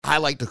I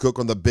like to cook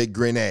on the Big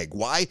Green Egg.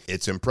 Why?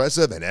 It's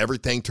impressive and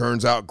everything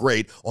turns out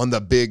great on the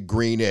Big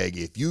Green Egg.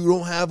 If you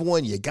don't have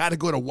one, you got to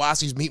go to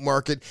Wassy's Meat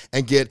Market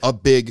and get a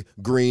Big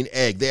Green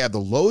Egg. They have the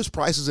lowest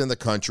prices in the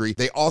country.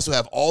 They also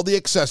have all the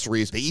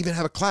accessories. They even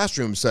have a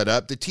classroom set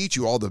up to teach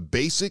you all the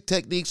basic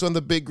techniques on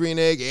the Big Green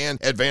Egg and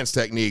advanced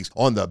techniques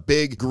on the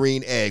Big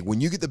Green Egg. When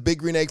you get the Big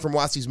Green Egg from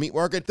Wassy's Meat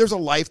Market, there's a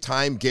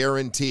lifetime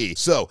guarantee.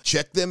 So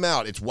check them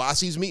out. It's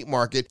Wassy's Meat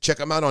Market. Check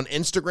them out on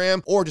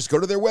Instagram or just go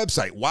to their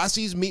website,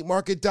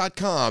 wassysmeatmarket.com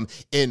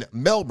in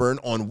Melbourne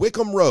on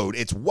Wickham Road.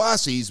 It's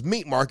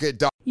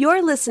wassysmeatmarket.com.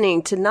 You're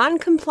listening to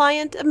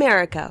Non-Compliant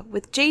America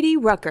with J.D.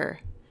 Rucker.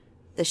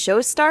 The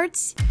show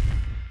starts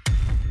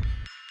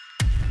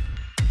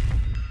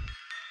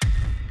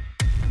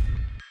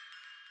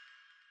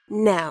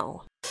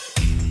now.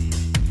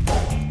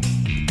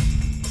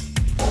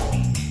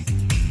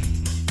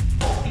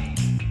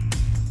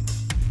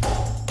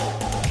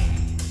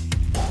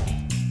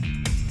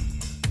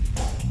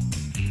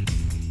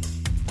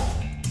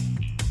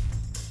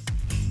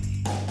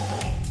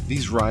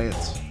 These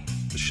riots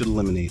should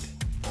eliminate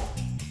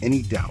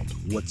any doubt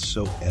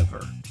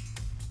whatsoever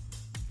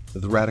that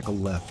the radical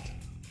left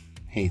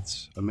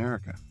hates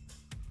America.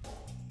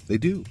 They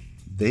do.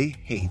 They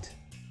hate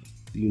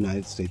the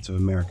United States of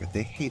America.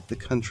 They hate the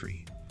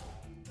country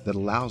that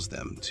allows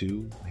them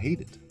to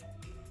hate it,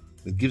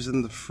 that gives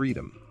them the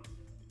freedom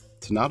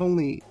to not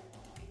only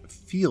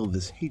feel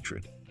this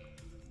hatred,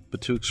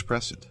 but to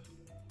express it.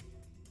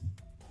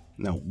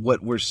 Now,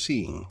 what we're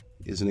seeing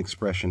is an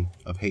expression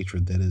of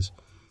hatred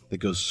that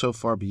goes so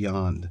far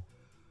beyond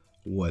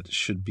what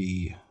should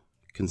be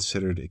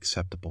considered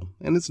acceptable.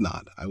 And it's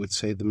not. I would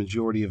say the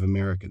majority of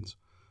Americans,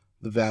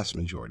 the vast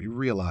majority,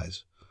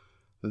 realize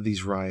that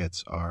these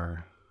riots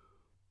are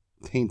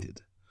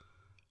tainted,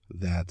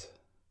 that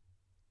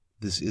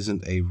this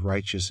isn't a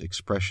righteous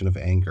expression of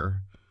anger,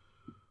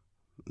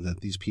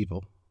 that these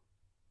people,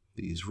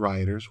 these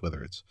rioters,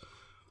 whether it's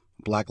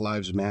Black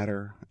Lives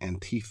Matter,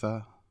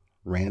 Antifa,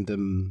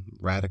 random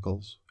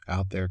radicals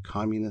out there,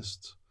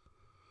 communists,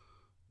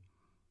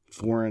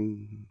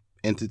 foreign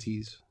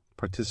entities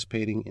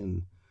participating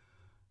in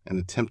an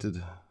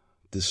attempted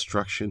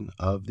destruction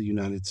of the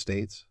United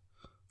States,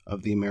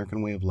 of the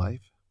American way of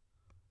life.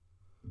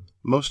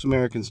 Most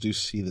Americans do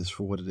see this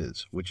for what it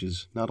is, which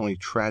is not only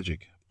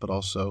tragic, but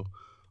also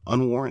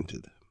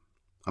unwarranted.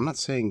 I'm not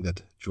saying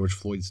that George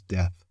Floyd's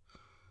death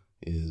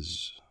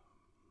is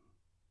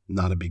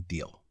not a big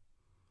deal,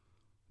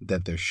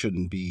 that there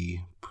shouldn't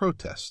be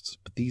protests,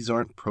 but these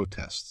aren't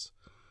protests.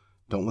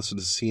 Don't listen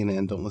to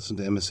CNN, don't listen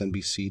to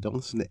MSNBC, don't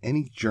listen to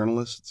any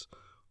journalists,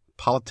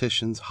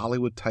 politicians,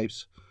 Hollywood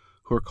types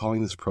who are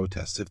calling this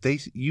protests. If they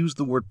use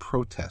the word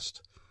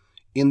protest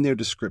in their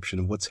description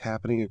of what's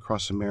happening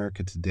across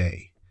America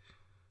today,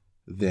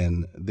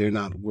 then they're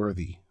not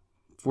worthy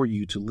for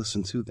you to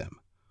listen to them.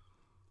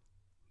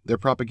 They're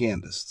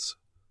propagandists,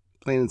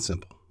 plain and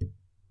simple.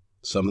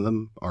 Some of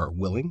them are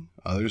willing,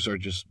 others are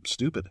just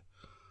stupid.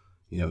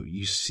 You know,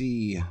 you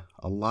see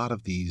a lot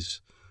of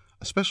these,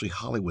 especially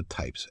Hollywood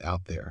types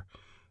out there,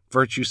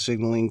 virtue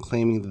signaling,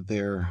 claiming that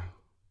they're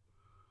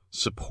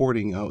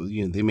supporting,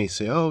 they may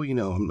say,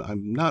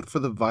 I'm not for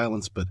the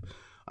violence, but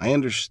I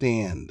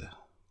understand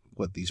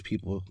what these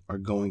people are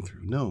going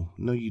through. No,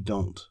 you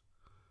don't.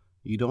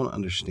 You don't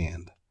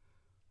understand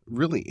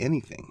really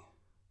anything.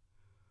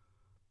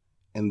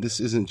 And this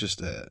isn't just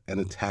an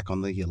attack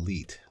on the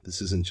elite.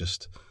 This isn't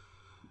just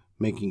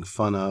making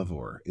fun of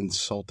or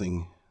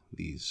insulting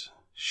these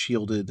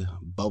shielded,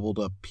 bubbled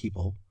up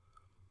people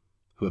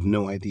who have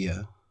no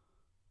idea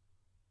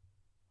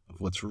of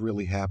what's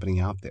really happening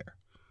out there.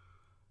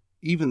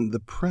 Even the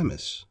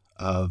premise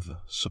of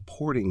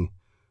supporting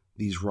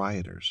these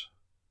rioters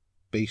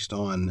based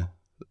on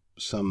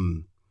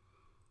some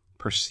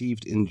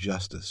perceived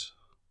injustice,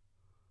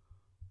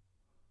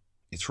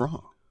 it's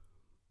wrong.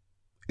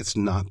 It's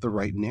not the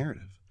right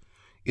narrative.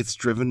 It's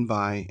driven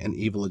by an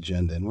evil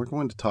agenda, and we're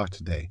going to talk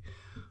today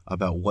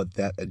about what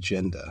that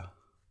agenda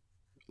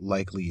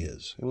likely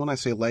is. And when I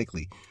say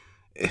likely,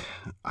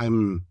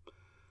 anyone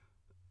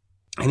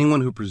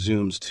who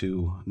presumes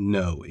to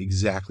know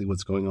exactly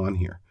what's going on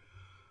here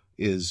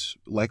is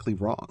likely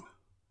wrong.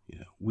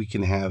 We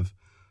can have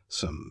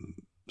some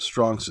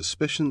strong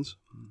suspicions.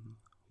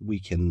 We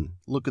can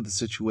look at the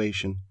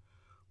situation,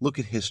 look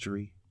at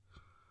history,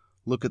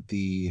 look at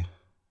the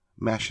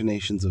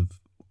machinations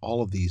of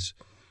all of these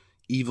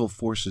evil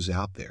forces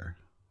out there.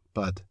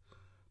 But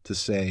to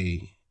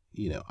say,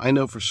 I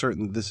know for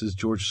certain this is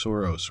George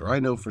Soros, or I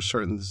know for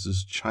certain this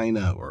is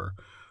China or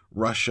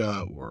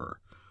Russia or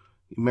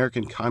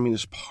American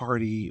Communist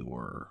Party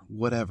or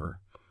whatever.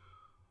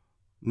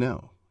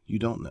 No, you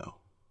don't know.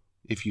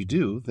 If you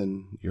do,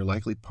 then you're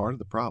likely part of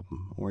the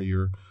problem, or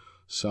you're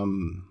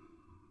some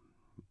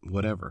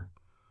whatever.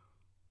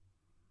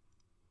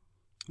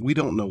 We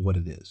don't know what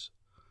it is,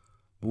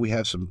 but we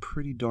have some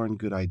pretty darn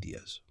good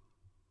ideas.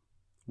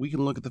 We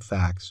can look at the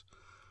facts,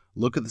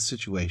 look at the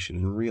situation,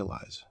 and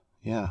realize,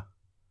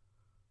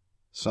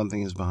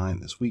 something is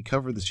behind this. We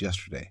covered this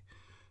yesterday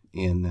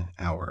in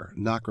our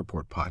Knock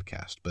Report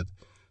podcast, but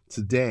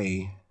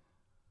Today,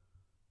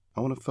 I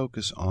want to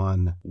focus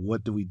on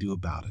what do we do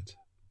about it.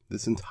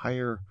 This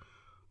entire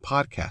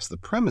podcast, the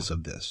premise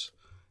of this,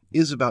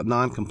 is about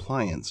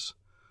noncompliance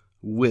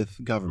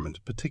with government,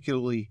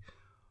 particularly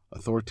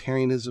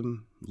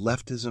authoritarianism,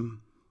 leftism,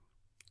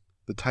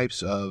 the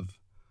types of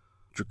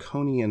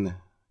draconian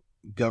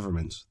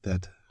governments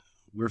that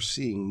we're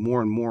seeing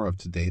more and more of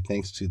today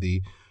thanks to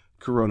the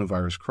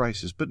coronavirus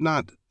crisis, but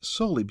not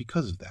solely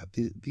because of that.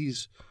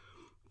 These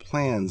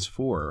plans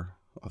for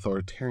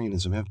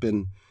authoritarianism have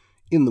been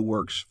in the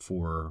works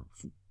for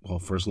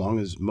as long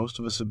as most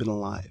of us have been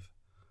alive.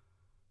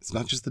 It's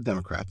not just the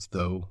Democrats,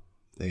 though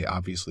they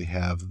obviously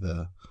have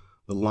the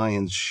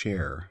lion's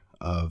share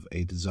of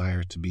a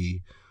desire to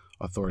be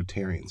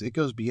authoritarians. It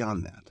goes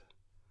beyond that.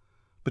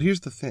 But here's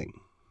the thing.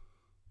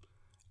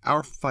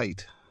 Our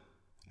fight,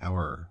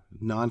 our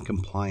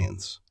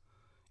noncompliance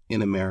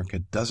in America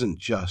doesn't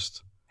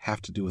just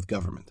have to do with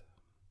government.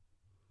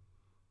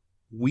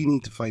 We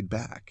need to fight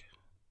back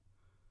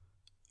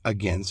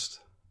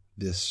against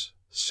this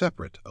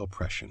separate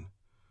oppression.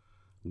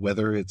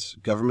 Whether it's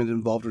government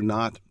involved or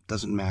not,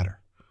 doesn't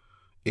matter.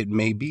 It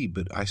may be,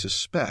 but I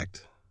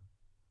suspect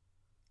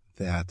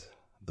that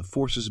the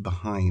forces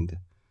behind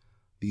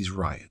these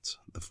riots,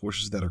 the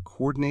forces that are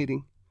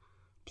coordinating,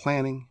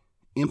 planning,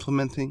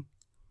 implementing,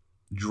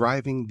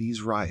 driving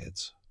these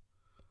riots,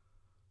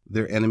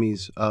 they're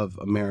enemies of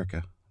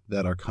America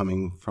that are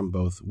coming from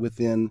both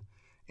within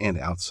and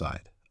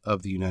outside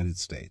of the United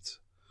States.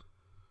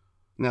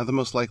 Now, the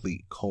most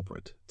likely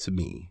culprit to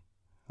me,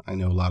 I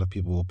know a lot of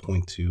people will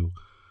point to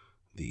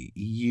the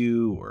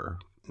EU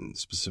and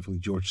specifically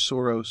George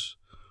Soros,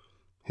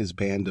 his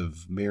band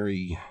of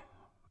merry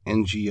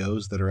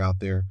NGOs that are out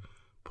there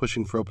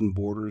pushing for open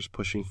borders,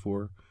 pushing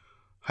for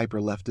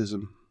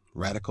hyper-leftism,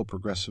 radical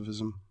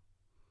progressivism.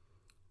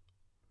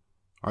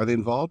 Are they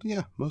involved?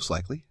 Yeah, most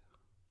likely.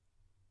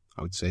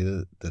 I would say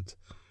that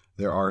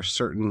there are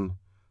certain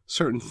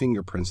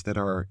fingerprints that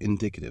are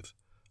indicative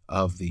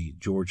of the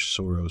George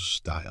Soros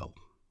style.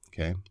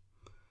 Okay?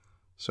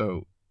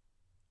 So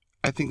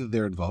I think that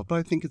they're involved, but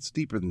I think it's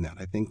deeper than that.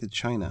 I think that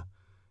China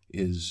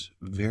is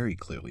very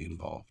clearly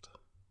involved.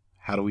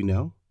 How do we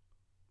know?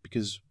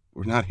 Because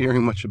we're not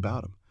hearing much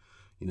about them.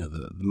 You know,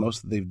 the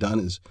most that they've done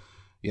is,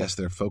 yes,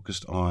 they're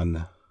focused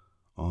on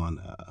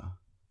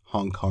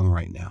Hong Kong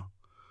right now.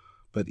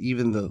 But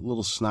even the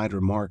little snide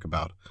remark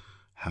about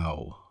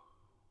how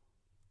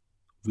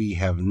we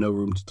have no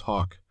room to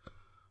talk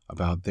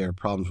about their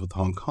problems with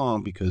Hong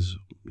Kong because,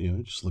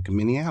 just look at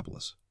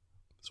Minneapolis.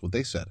 That's what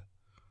they said.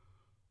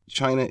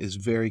 China is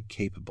very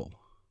capable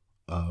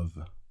of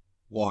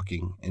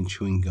walking and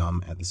chewing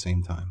gum at the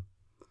same time.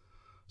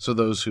 So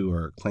those who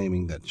are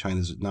claiming that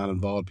China's not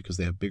involved because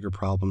they have bigger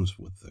problems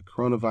with the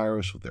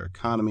coronavirus, with their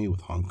economy, with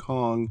Hong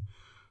Kong,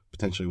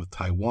 potentially with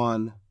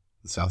Taiwan,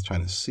 the South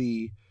China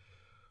Sea,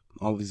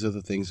 all of these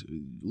other things.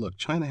 Look,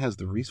 China has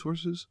the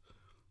resources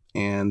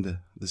and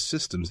the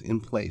systems in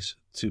place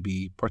to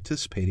be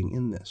participating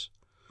in this,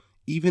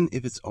 even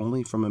if it's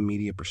only from a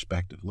media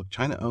perspective. Look,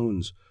 China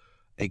owns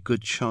a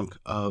good chunk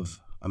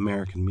of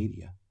American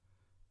media.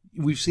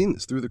 We've seen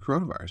this through the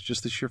coronavirus,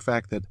 just the sheer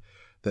fact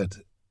that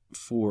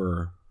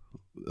for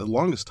the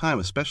longest time,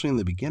 especially in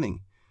the beginning,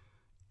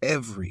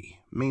 every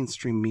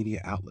mainstream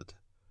media outlet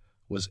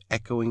was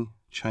echoing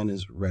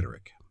China's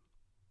rhetoric.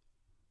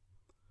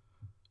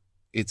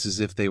 It's as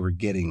if they were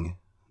getting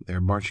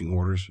their marching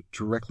orders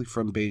directly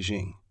from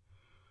Beijing.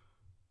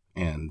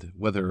 And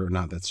whether or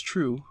not that's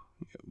true,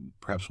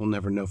 perhaps we'll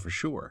never know for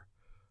sure,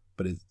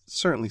 but it's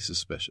certainly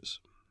suspicious.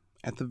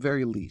 At the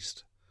very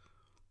least,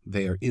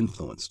 they are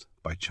influenced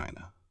by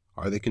China.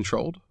 Are they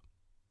controlled?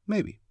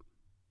 Maybe.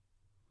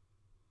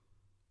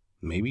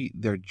 Maybe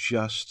they're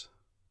just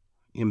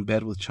in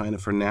bed with China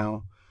for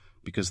now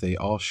because they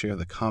all share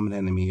the common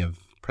enemy of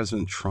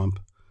President Trump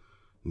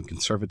and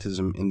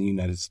conservatism in the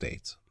United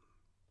States.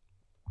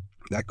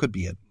 That could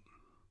be it.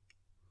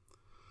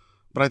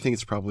 But I think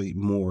it's probably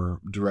more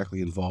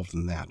directly involved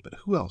than that. But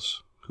who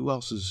else? Who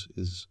else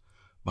is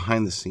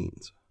behind the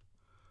scenes?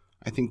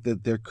 I think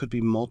that there could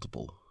be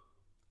multiple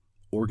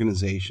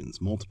organizations,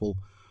 multiple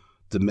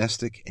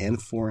domestic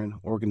and foreign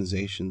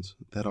organizations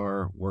that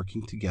are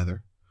working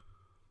together,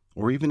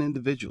 or even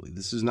individually.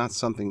 This is not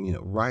something,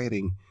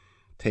 rioting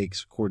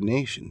takes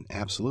coordination,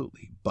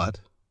 absolutely.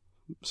 But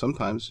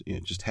sometimes,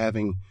 just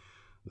having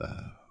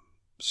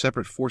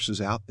separate forces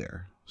out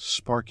there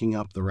sparking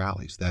up the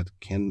riots, that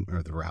can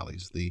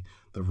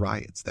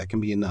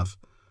be enough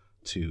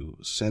to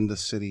send a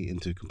city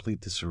into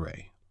complete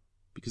disarray.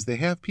 Because they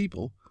have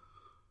people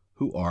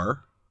who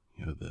are,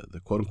 the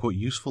quote-unquote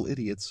useful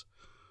idiots,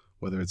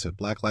 whether it's at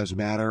Black Lives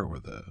Matter or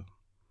the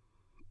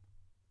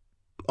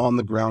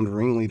on-the-ground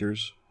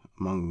ringleaders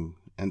among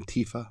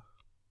Antifa.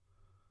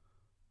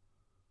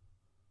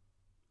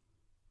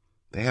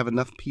 They have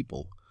enough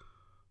people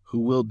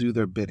who will do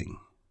their bidding,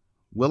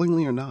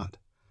 willingly or not.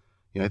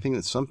 I think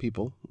that some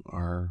people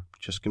are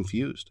just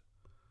confused.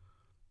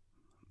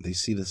 They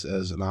see this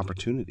as an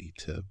opportunity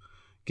to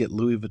get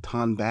Louis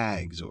Vuitton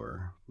bags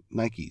or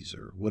Nikes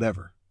or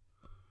whatever.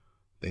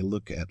 They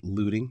look at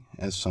looting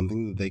as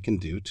something that they can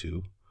do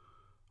to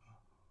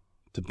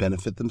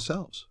benefit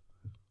themselves.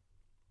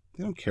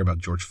 They don't care about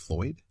George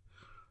Floyd.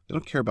 They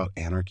don't care about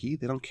anarchy.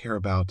 They don't care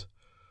about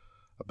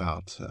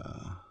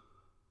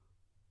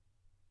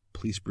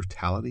police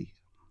brutality,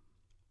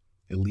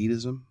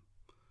 elitism.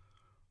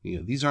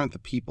 These aren't the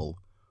people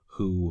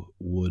who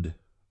would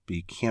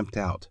be camped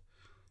out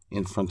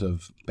in front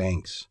of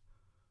banks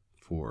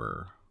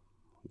for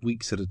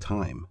weeks at a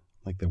time,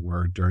 like there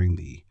were during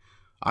the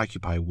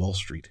Occupy Wall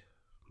Street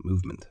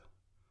movement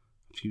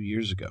a few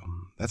years ago.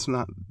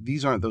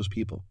 These aren't those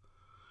people.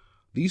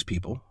 These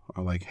people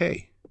are like,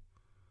 hey,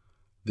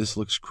 this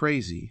looks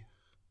crazy.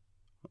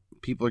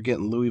 People are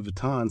getting Louis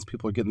Vuittons.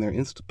 People are getting their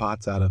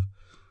Instapots out of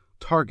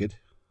Target.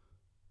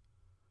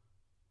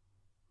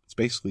 It's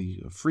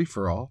basically a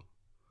free-for-all.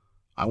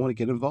 I want to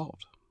get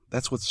involved.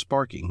 That's what's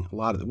sparking a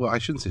lot of, well, I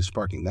shouldn't say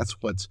sparking.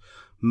 That's what's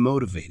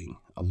motivating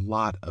a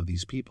lot of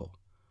these people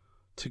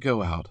to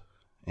go out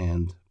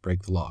and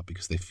break the law,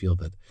 because they feel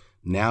that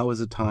now is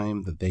a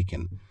time that they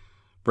can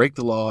break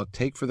the law,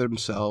 take for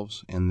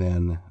themselves, and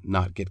then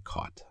not get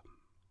caught.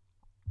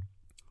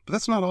 But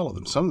that's not all of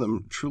them. Some of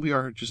them truly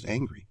are just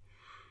angry.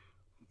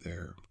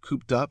 They're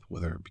cooped up,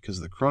 whether because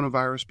of the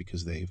coronavirus,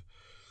 because they've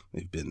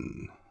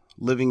been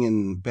living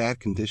in bad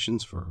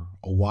conditions for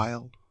a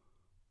while,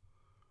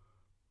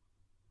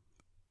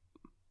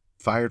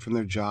 fired from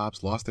their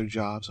jobs, lost their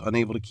jobs,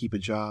 unable to keep a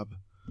job.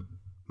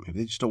 Maybe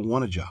they just don't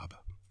want a job.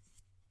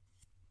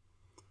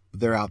 But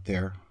they're out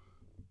there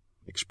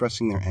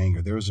expressing their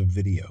anger. There was a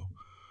video.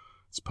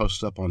 It's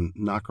posted up on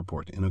Knock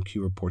Report,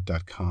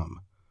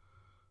 NOQreport.com,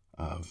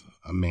 of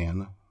a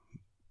man,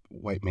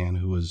 white man,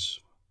 who was,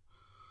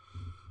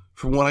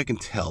 from what I can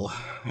tell,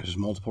 there's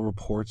multiple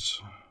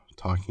reports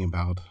talking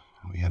about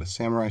how he had a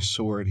samurai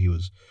sword. He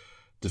was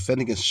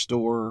defending a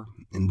store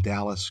in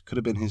Dallas. Could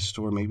have been his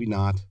store, maybe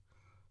not.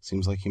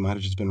 Seems like he might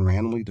have just been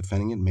randomly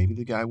defending it. Maybe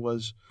the guy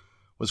was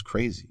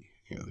crazy.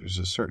 There's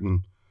a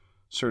certain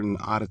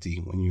oddity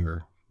when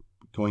you're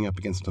going up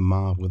against a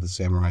mob with a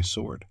samurai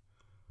sword.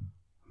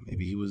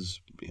 Maybe he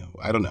was,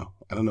 I don't know.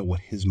 I don't know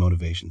what his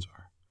motivations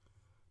are.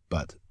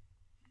 But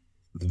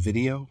the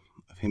video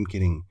of him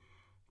getting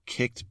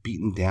kicked,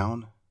 beaten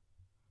down,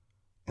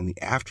 and the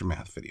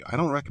aftermath video, I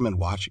don't recommend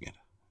watching it.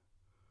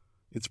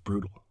 It's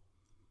brutal.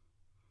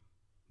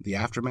 The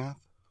aftermath,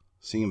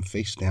 seeing him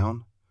face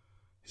down,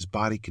 his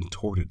body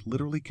contorted,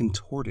 literally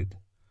contorted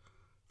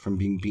from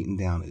being beaten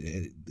down.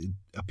 It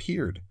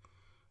appeared,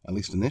 at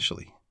least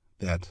initially,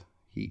 that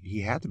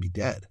he had to be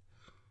dead.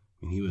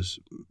 I mean, he was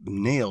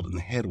nailed in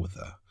the head with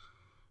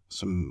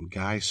some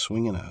guy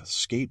swinging a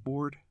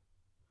skateboard.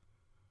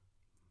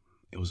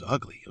 It was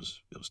ugly.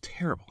 It was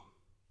terrible.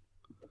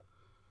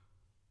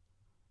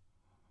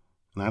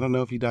 And I don't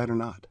know if he died or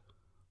not.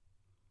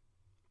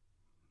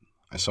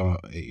 I saw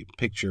a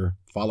picture,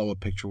 follow-up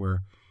picture,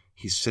 where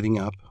he's sitting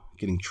up,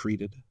 getting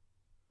treated.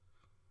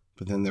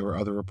 But then there were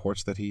other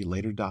reports that he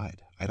later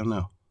died. I don't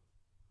know.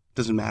 It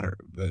doesn't matter.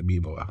 I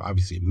mean,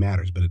 obviously it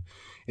matters, but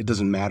it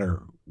doesn't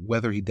matter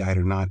whether he died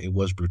or not. It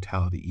was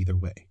brutality either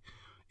way.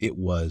 It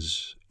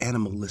was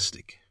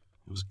animalistic.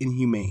 It was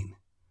inhumane.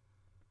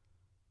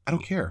 I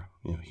don't care.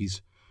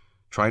 He's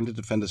trying to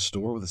defend a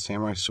store with a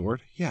samurai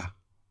sword. Yeah,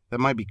 that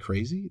might be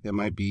crazy. That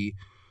might be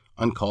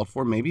uncalled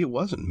for. Maybe it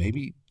wasn't.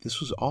 Maybe this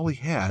was all he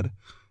had,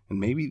 and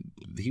maybe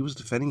he was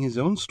defending his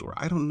own store.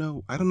 I don't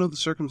know. I don't know the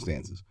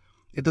circumstances.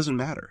 It doesn't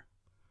matter.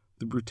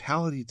 The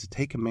brutality to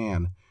take a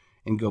man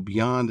and go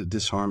beyond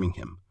disarming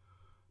him,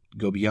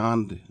 go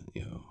beyond,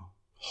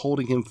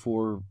 holding him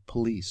for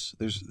police.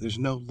 There's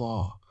no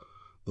law.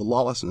 The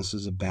lawlessness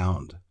is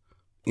abound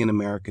in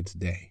America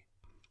today.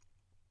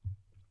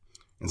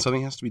 And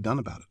something has to be done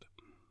about it.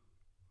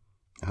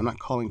 I'm not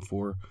calling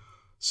for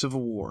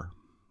civil war.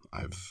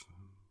 One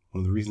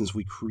of the reasons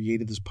we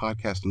created this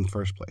podcast in the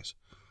first place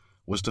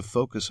was to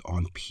focus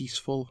on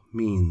peaceful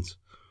means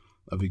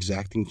of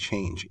exacting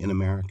change in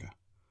America,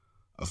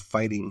 of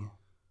fighting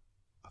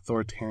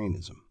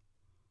authoritarianism,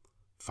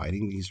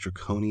 fighting these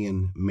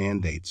draconian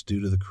mandates due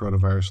to the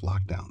coronavirus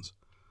lockdowns,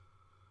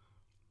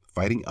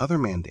 fighting other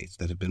mandates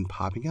that have been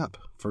popping up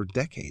for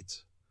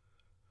decades.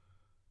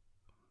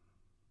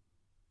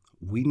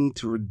 We need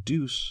to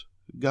reduce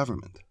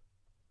government.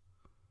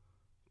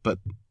 But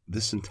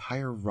this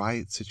entire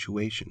riot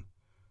situation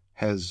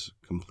has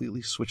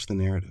completely switched the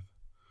narrative.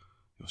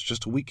 It was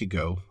just a week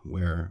ago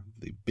where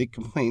the big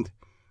complaint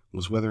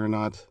was whether or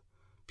not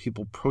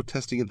people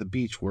protesting at the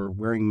beach were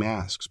wearing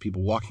masks.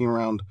 People walking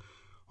around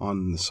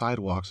on the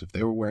sidewalks, if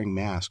they were wearing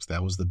masks,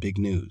 that was the big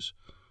news.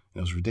 It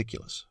was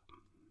ridiculous.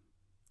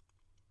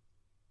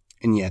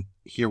 And yet,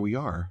 here we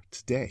are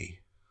today.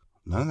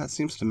 None of that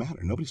seems to matter.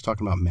 Nobody's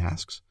talking about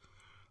masks.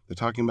 They're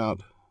talking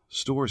about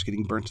stores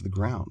getting burnt to the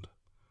ground,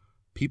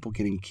 people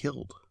getting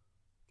killed,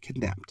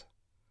 kidnapped,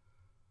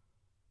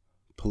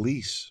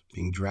 police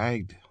being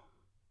dragged,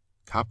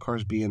 cop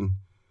cars being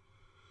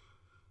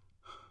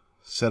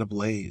set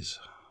ablaze.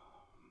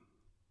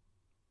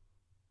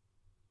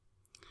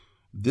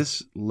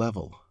 This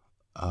level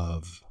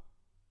of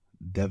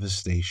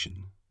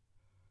devastation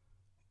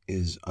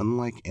is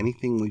unlike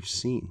anything we've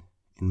seen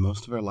in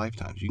most of our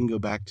lifetimes. You can go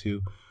back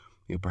to,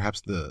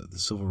 perhaps the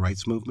civil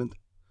rights movement.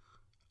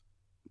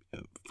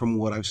 From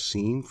what I've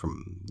seen,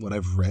 from what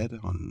I've read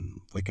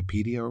on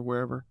Wikipedia or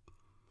wherever,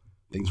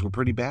 things were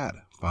pretty bad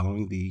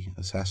following the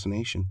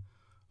assassination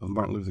of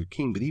Martin Luther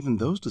King. But even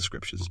those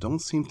descriptions don't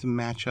seem to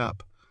match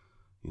up,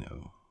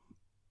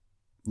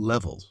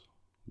 levels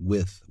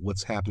with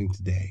what's happening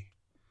today.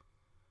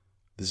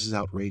 This is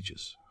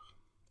outrageous.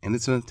 And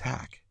it's an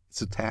attack.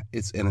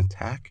 It's an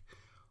attack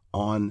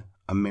on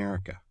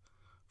America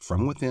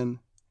from within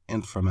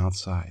and from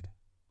outside.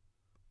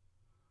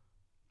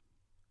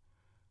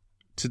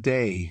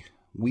 Today,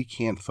 we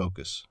can't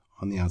focus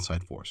on the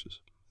outside forces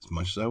as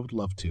much as I would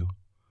love to.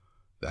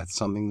 That's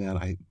something that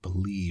I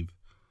believe,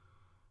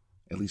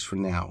 at least for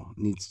now,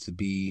 needs to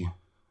be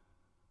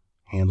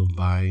handled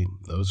by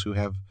those who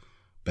have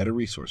better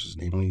resources,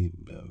 namely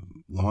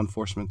law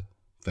enforcement,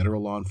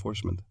 federal law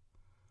enforcement.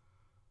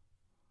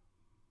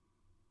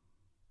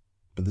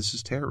 But this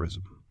is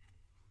terrorism,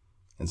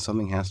 and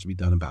something has to be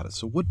done about it.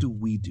 So what do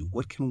we do?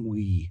 What can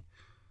we,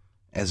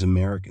 as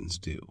Americans,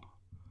 do?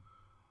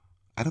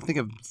 I don't think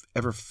I've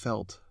ever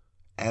felt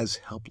as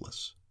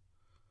helpless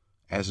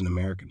as an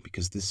American,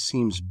 because this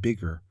seems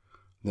bigger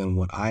than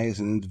what I as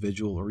an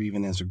individual or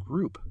even as a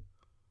group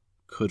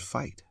could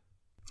fight.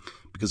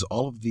 Because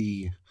all of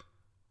the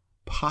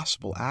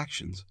possible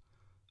actions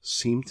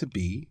seem to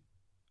be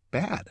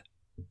bad.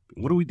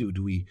 What do we do?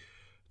 Do we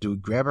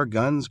grab our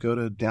guns, go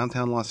to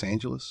downtown Los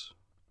Angeles,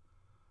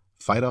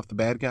 fight off the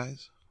bad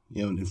guys?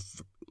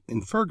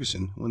 In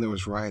Ferguson, when there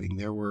was rioting,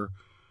 there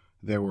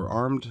were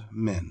armed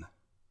men,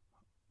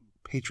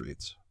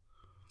 patriots,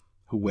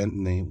 who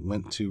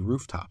went to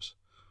rooftops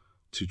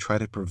to try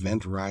to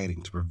prevent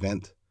rioting, to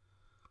prevent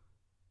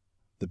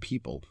the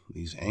people,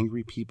 these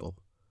angry people,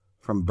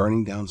 from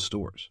burning down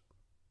stores.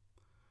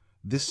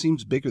 This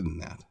seems bigger than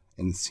that,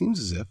 and it seems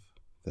as if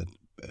that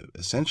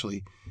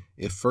essentially,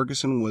 if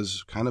Ferguson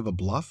was kind of a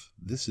bluff,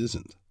 this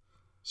isn't.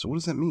 So what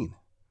does that mean?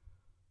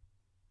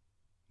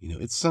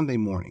 It's Sunday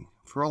morning.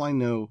 For all I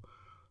know,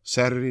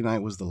 Saturday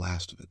night was the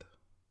last of it.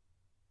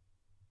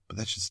 But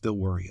that should still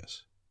worry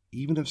us.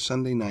 Even if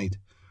Sunday night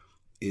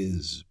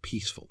is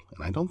peaceful,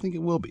 and I don't think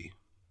it will be,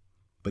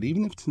 but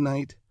even if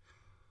tonight,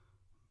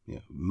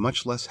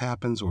 much less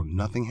happens or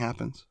nothing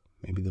happens,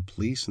 maybe the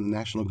police and the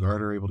National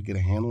Guard are able to get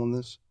a handle on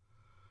this,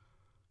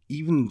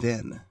 even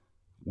then,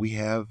 we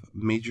have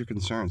major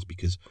concerns,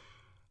 because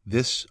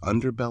this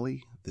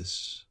underbelly,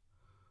 this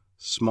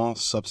small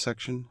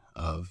subsection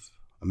of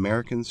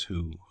Americans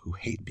who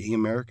hate being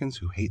Americans,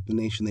 who hate the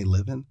nation they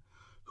live in,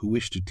 who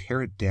wish to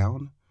tear it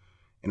down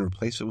and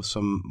replace it with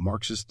some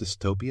Marxist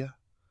dystopia,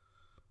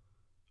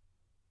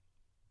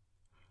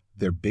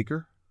 they're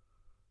bigger,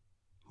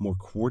 more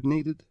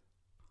coordinated,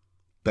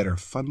 better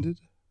funded,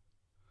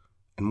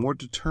 and more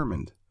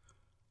determined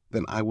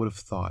than I would have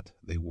thought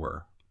they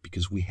were,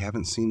 because we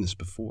haven't seen this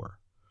before.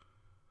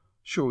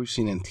 Sure, we've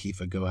seen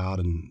Antifa go out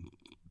and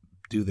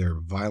do their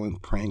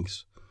violent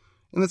pranks,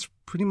 and that's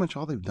pretty much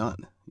all they've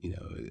done.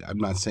 I'm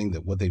not saying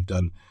that what they've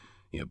done,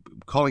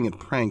 calling it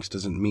pranks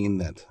doesn't mean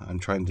that I'm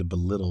trying to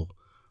belittle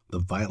the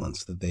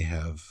violence that they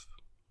have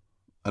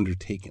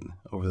undertaken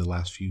over the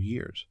last few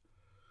years.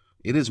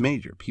 It is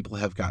major. People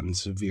have gotten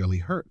severely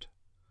hurt.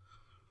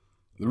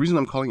 The reason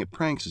I'm calling it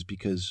pranks is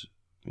because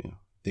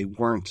they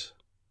weren't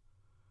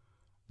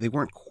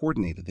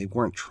coordinated. They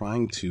weren't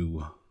trying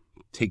to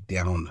take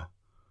down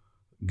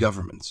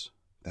governments.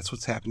 That's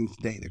what's happening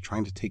today. They're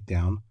trying to take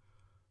down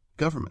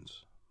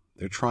governments.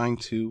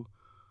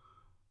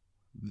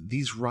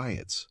 These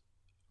riots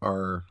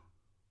are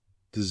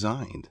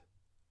designed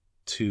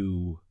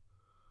to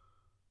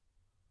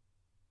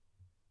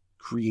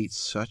create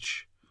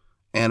such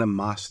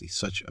animosity,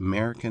 such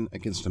American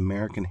against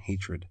American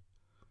hatred,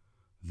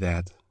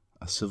 that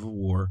a civil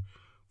war,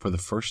 for the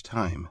first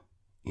time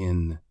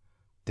in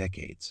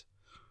decades,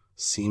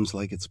 seems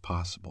like it's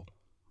possible.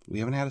 We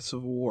haven't had a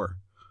civil war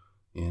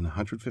in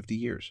 150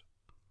 years.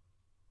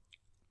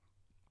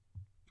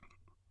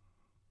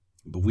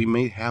 But we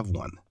may have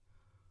one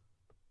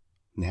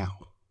now.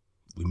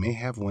 We may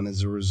have one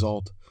as a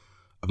result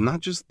of not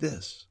just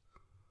this,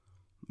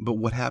 but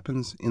what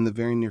happens in the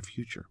very near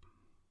future.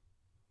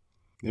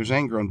 There's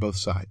anger on both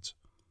sides.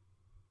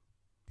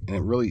 And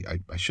it really,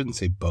 I shouldn't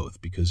say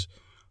both, because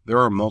there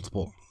are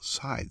multiple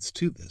sides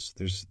to this.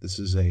 This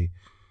is a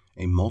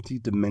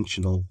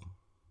multi-dimensional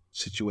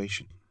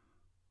situation.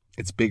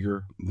 It's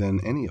bigger than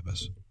any of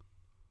us.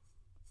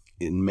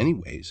 In many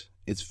ways,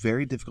 it's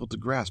very difficult to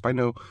grasp. I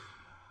know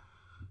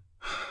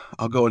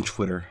I'll go on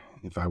Twitter.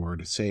 If I were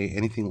to say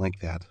anything like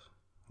that,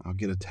 I'll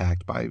get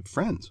attacked by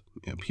friends.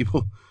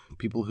 People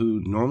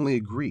who normally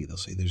agree. They'll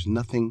say there's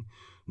nothing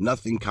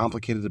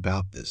complicated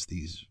about this.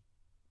 These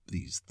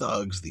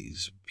thugs,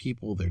 these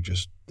people, they're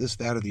just this,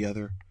 that, or the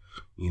other.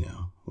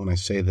 When I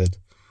say that,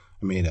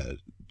 I made a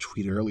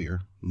tweet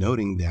earlier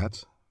noting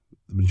that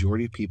the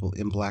majority of people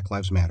in Black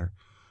Lives Matter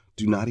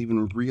do not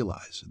even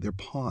realize they're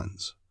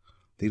pawns.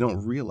 They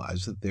don't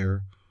realize that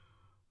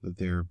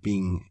they're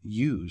being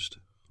used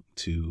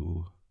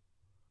to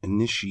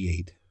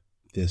initiate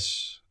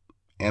this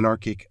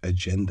anarchic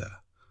agenda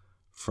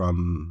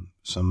from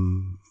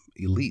some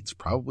elites,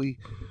 probably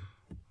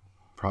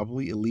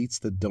elites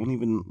that don't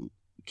even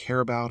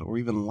care about or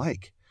even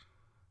like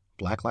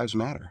Black Lives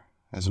Matter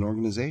as an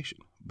organization,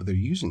 but they're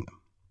using them.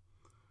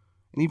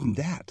 And even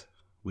that,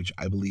 which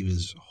I believe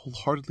is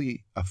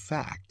wholeheartedly a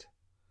fact,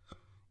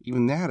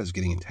 even that is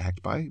getting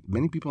attacked by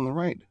many people on the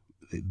right.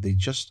 They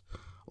just,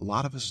 a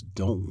lot of us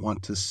don't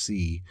want to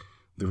see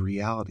the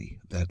reality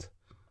that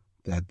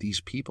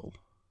these people,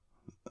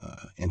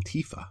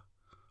 Antifa,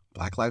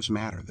 Black Lives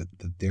Matter,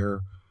 that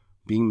they're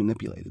being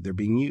manipulated, they're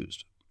being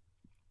used.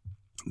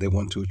 They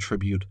want to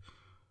attribute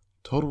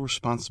total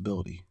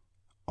responsibility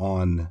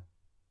on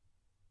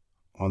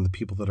the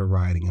people that are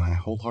rioting, and I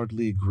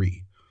wholeheartedly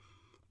agree.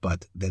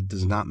 But that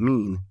does not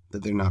mean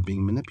that they're not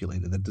being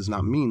manipulated. That does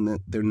not mean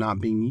that they're not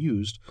being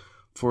used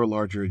for a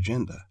larger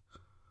agenda.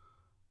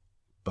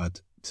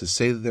 But to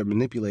say that they're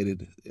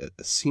manipulated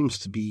seems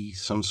to be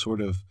some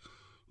sort of,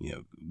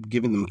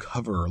 giving them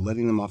cover or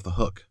letting them off the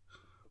hook.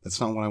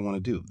 That's not what I want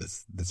to do.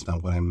 That's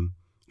not what I'm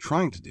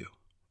trying to do.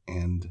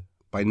 And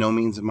by no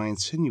means am I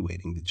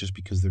insinuating that just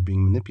because they're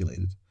being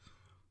manipulated,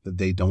 that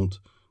they don't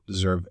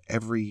deserve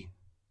every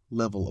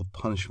level of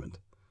punishment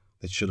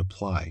that should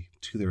apply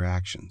to their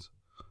actions.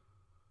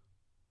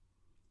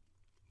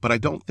 But I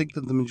don't think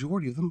that the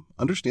majority of them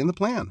understand the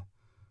plan.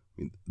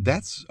 I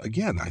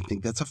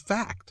think that's a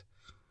fact.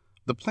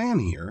 The plan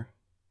here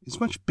is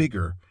much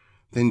bigger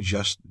than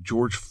just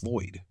George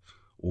Floyd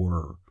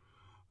or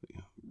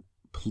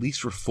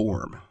police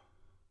reform.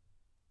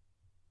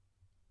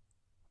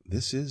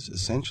 This is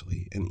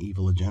essentially an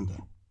evil agenda.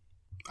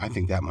 I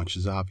think that much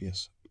is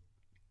obvious.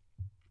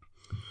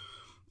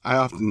 I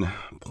often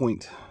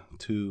point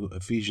to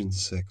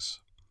Ephesians 6,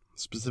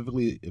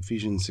 specifically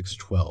Ephesians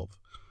 6:12,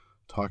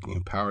 talking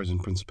of powers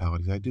and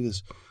principalities. I do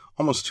this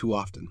almost too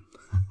often,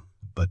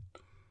 but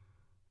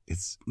it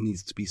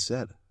needs to be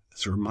said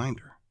as a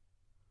reminder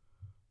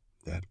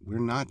that we're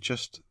not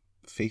just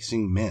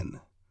facing men.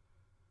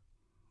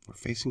 We're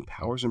facing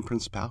powers and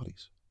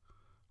principalities,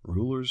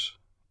 rulers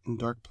in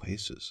dark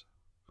places.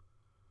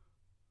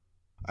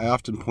 I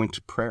often point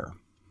to prayer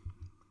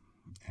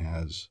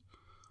as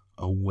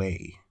a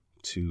way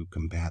to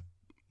combat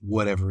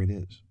whatever it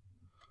is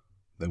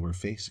that we're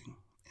facing.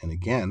 And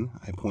again,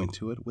 I point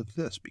to it with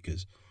this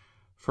because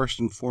first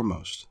and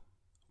foremost,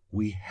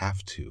 we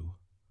have to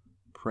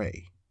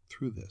pray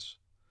through this.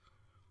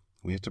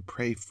 We have to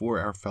pray for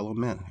our fellow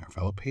men, our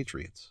fellow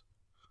patriots,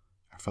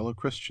 our fellow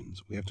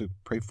Christians. We have to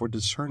pray for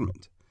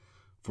discernment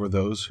for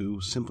those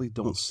who simply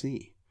don't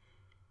see.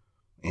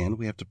 And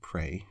we have to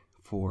pray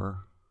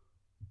for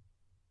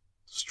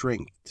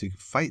strength to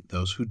fight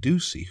those who do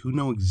see, who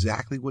know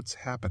exactly what's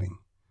happening.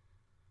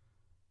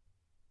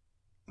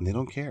 And they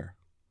don't care.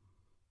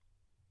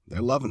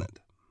 They're loving it.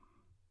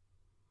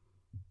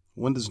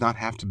 One does not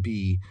have to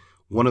be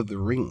one of the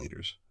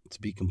ringleaders to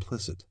be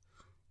complicit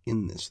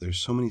in this. There's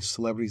so many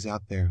celebrities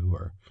out there who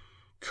are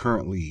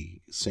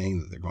currently saying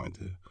that they're going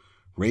to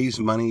raise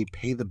money,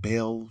 pay the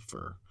bail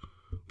for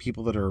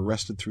people that are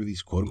arrested through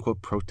these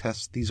quote-unquote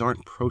protests. These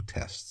aren't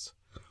protests.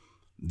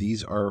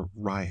 These are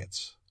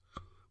riots.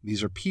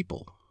 These are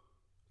people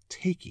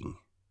taking,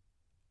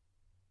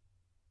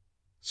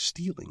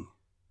 stealing,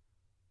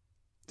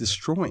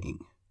 destroying.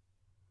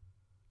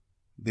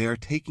 They are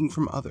taking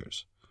from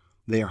others.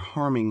 They are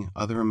harming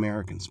other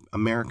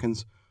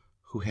Americans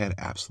who had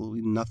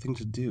absolutely nothing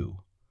to do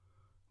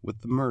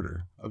with the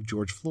murder of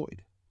George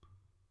Floyd.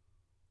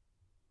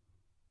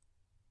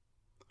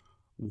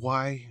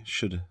 Why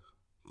should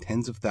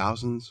tens of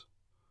thousands,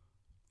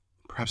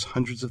 perhaps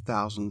hundreds of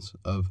thousands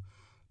of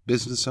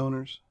business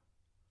owners,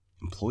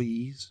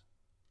 employees,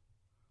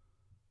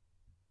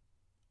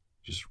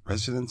 just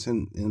residents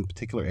in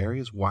particular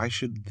areas, why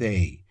should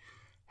they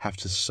have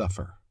to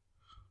suffer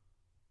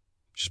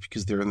just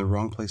because they're in the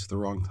wrong place at the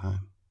wrong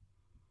time?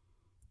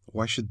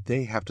 Why should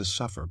they have to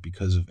suffer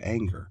because of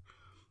anger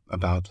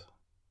about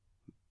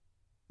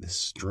this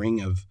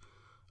string of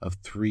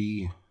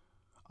three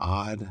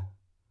odd,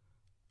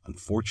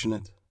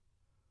 unfortunate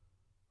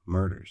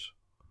murders?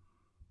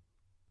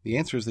 The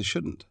answer is they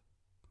shouldn't.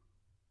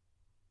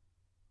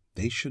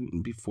 They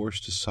shouldn't be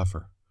forced to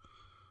suffer.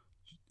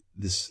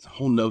 This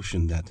whole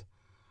notion that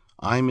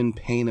I'm in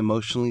pain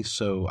emotionally,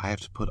 so I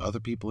have to put other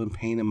people in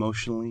pain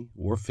emotionally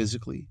or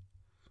physically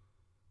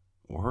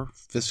or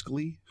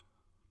fiscally.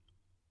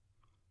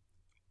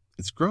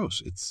 It's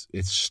gross.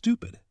 It's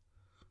stupid.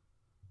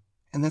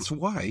 And that's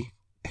why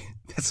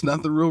that's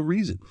not the real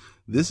reason.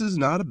 This is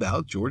not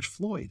about George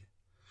Floyd.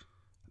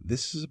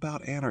 This is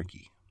about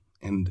anarchy.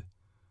 And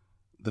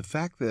the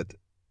fact that,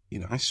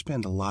 I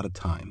spend a lot of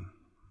time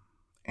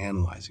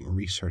analyzing,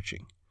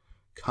 researching,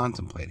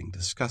 contemplating,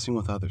 discussing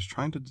with others,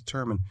 trying to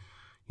determine,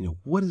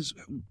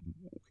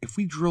 if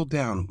we drill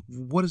down,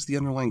 what is the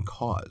underlying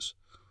cause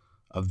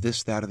of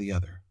this, that, or the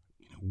other?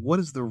 What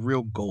is the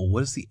real goal?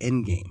 What is the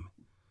end game?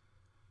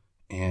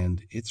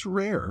 And it's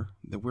rare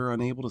that we're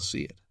unable to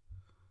see it.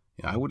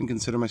 I wouldn't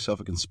consider myself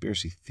a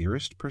conspiracy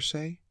theorist per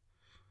se,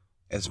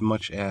 as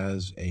much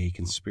as a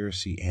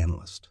conspiracy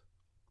analyst.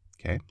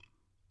 Okay?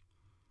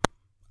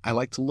 I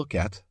like to look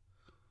at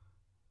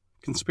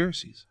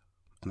conspiracies.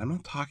 And I'm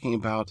not talking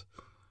about,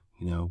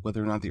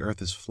 whether or not the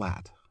earth is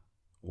flat,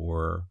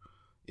 or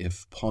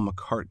if Paul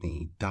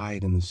McCartney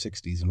died in the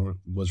 60s and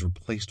was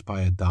replaced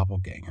by a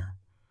doppelganger.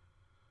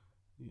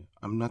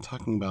 I'm not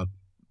talking about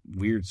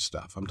weird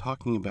stuff. I'm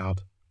talking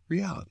about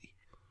reality.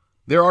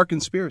 There are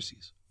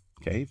conspiracies.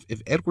 Okay?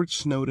 If Edward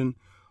Snowden,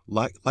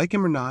 like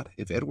him or not,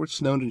 if Edward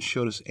Snowden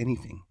showed us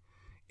anything,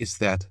 it's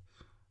that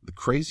the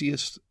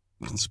craziest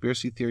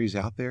conspiracy theories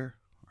out there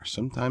are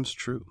sometimes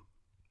true.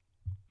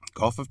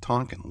 Gulf of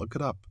Tonkin, look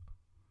it up.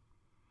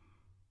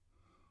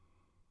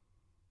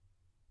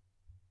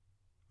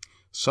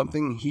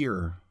 Something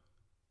here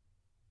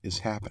is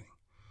happening,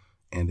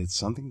 and it's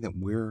something that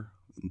we're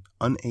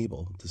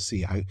unable to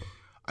see.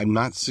 I'm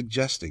not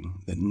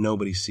suggesting that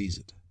nobody sees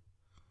it,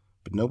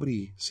 but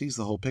nobody sees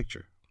the whole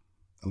picture,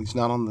 at least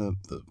not on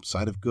the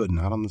side of good,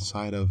 not on the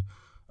side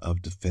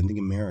of defending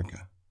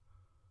America.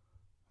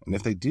 And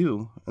if they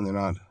do, and they're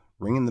not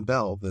ringing the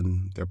bell,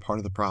 then they're part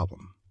of the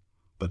problem.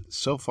 But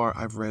so far,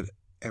 I've read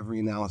every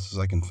analysis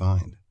I can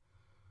find.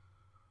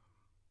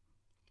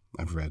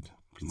 I've read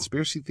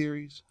conspiracy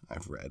theories.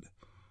 I've read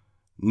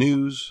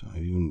news.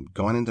 I've even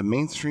gone into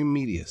mainstream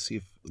media,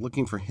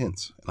 looking for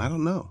hints. And I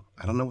don't know.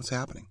 I don't know what's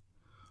happening.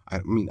 I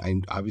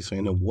obviously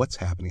I know what's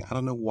happening. I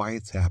don't know why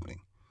it's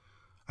happening.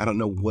 I don't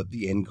know what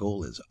the end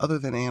goal is, other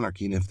than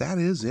anarchy. And if that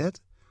is it,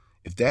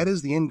 if that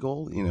is the end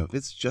goal, if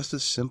it's just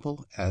as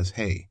simple as,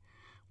 hey,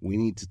 we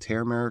need to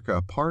tear America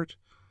apart,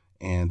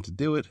 and to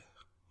do it,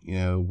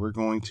 we're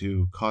going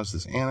to cause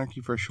this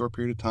anarchy for a short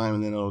period of time,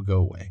 and then it'll go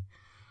away.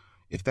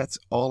 If that's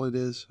all it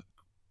is,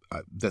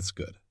 that's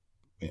good.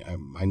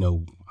 I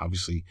know,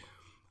 obviously,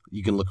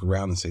 you can look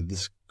around and say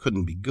this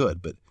couldn't be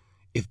good, but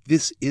if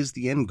this is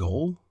the end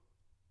goal,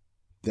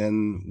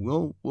 then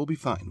we'll be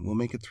fine. We'll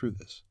make it through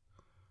this.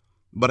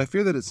 But I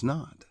fear that it's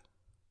not.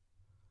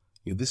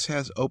 This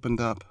has opened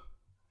up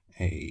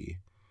a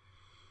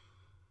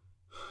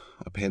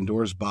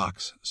Pandora's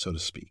box, so to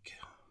speak.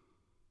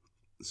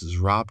 This has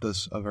robbed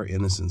us of our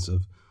innocence,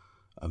 of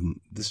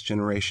this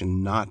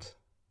generation not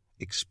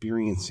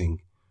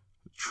experiencing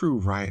true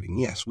rioting.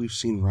 Yes, we've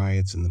seen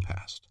riots in the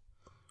past,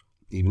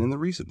 even in the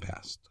recent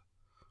past.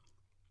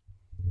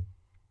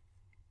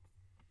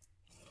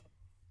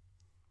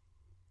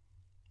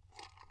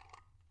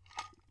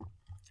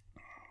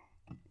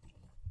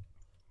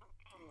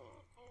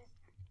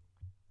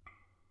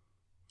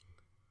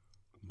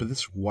 But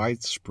this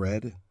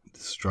widespread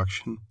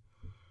destruction,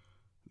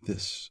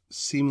 this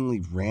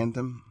seemingly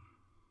random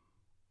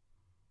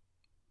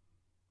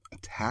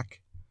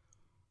attack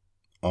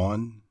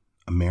on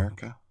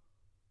America,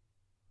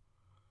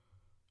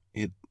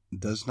 it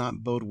does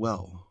not bode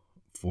well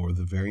for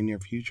the very near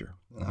future.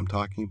 And I'm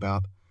talking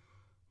about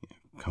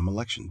come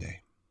election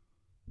day.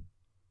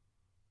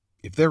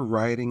 If they're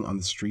rioting on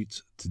the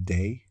streets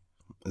today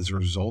as a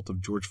result of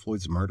George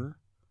Floyd's murder,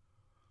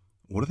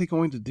 what are they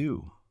going to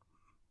do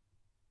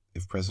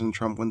if President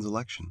Trump wins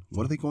election?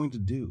 What are they going to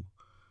do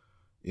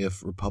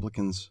if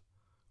Republicans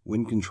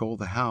win control of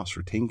the House,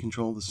 retain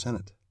control of the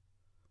Senate?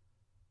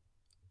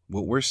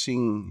 What we're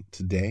seeing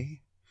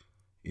today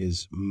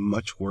is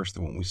much worse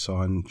than what we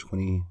saw in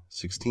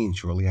 2016,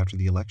 shortly after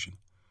the election.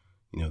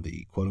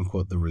 The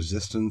quote-unquote, the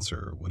resistance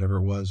or whatever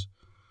it was,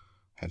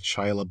 had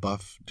Shia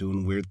LaBeouf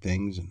doing weird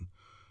things and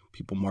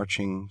people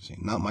marching,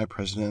 saying, not my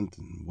president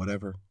and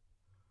whatever.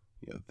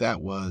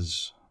 That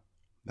was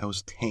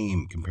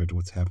tame compared to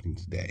what's happening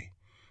today.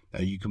 Now,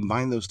 you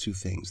combine those two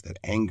things, that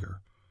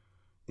anger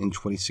in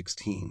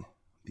 2016,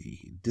 the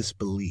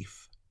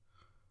disbelief,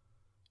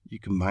 you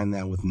combine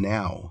that with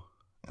now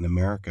an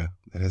America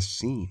that has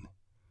seen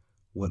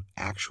what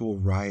actual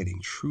rioting,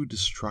 true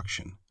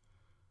destruction,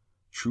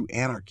 true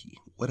anarchy,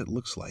 what it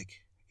looks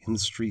like in the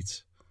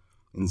streets,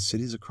 in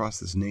cities across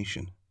this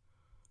nation.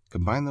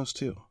 Combine those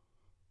two.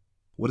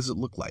 What does it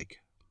look like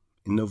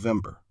in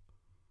November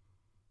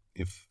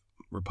if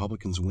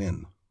Republicans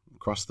win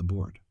across the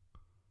board?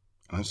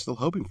 And I'm still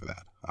hoping for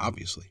that,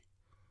 obviously.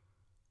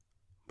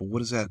 But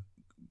what is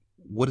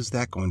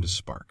that going to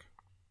spark?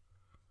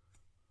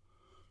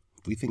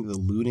 If we think the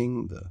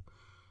looting, the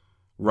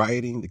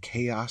rioting, the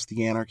chaos,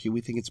 the anarchy,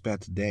 we think it's bad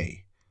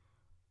today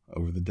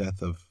over the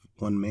death of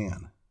one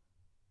man.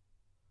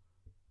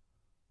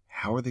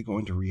 How are they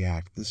going to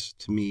react? This,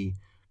 to me,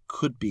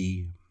 could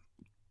be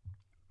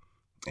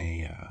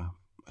a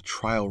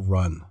trial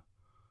run,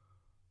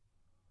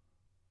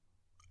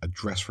 a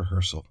dress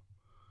rehearsal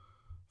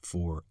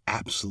for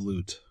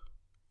absolute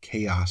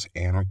chaos,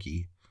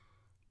 anarchy,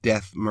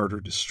 death, murder,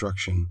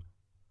 destruction,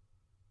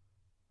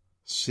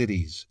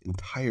 cities,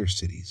 entire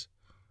cities,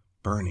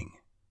 burning.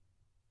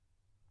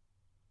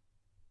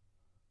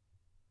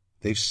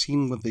 They've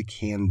seen what they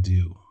can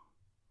do.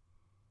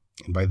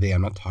 And by they,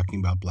 I'm not talking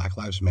about Black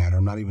Lives Matter.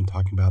 I'm not even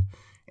talking about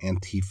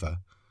Antifa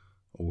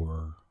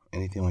or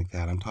anything like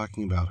that. I'm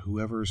talking about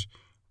whoever's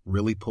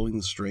really pulling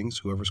the strings,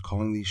 whoever's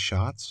calling these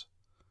shots.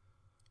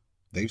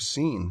 They've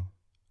seen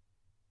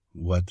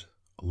what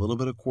a little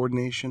bit of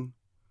coordination,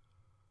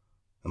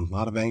 and a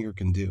lot of anger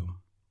can do.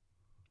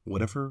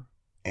 Whatever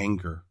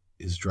anger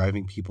is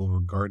driving people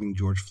regarding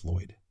George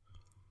Floyd,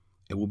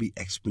 it will be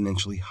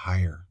exponentially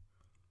higher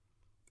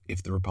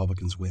if the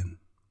Republicans win,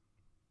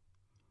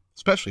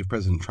 especially if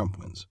President Trump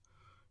wins.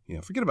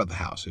 Forget about the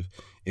House.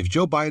 If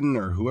Joe Biden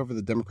or whoever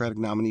the Democratic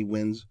nominee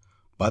wins,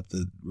 but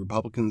the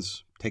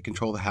Republicans take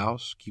control of the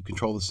House, keep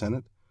control of the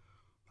Senate,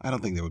 I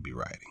don't think there would be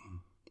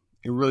rioting.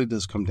 It really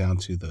does come down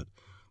to the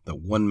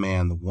one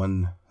man,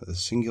 the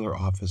singular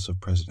office of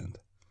president.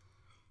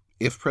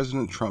 If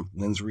President Trump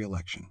wins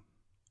re-election,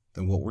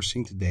 then what we're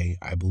seeing today,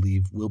 I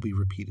believe, will be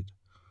repeated.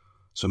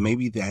 So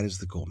maybe that is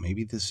the goal.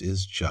 Maybe this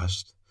is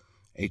just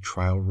a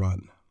trial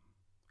run.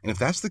 And if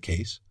that's the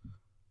case,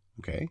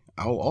 okay,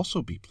 I'll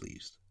also be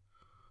pleased.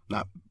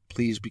 Not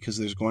pleased because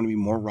there's going to be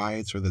more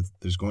riots or that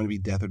there's going to be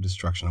death or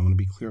destruction. I want to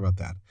be clear about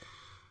that.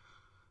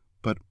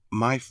 But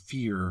my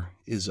fear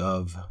is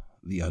of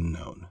the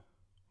unknown.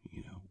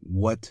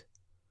 What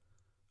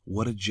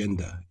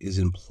agenda is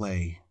in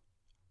play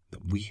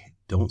that we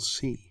don't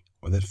see,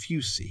 or that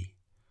few see,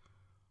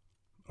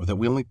 or that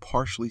we only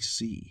partially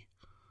see?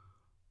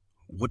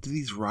 What do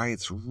these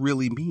riots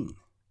really mean?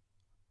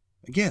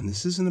 Again,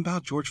 this isn't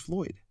about George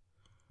Floyd.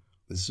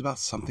 This is about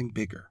something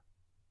bigger.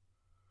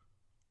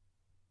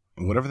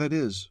 And whatever that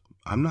is,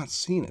 I'm not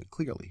seeing it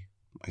clearly.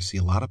 I see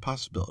a lot of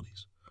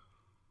possibilities.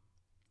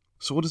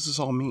 So what does this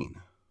all mean?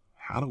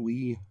 How do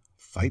we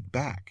fight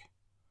back?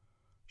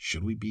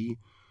 Should we be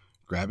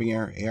grabbing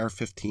our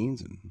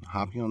AR-15s and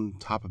hopping on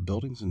top of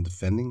buildings and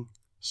defending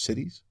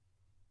cities?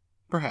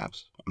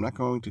 Perhaps. I'm not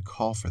going to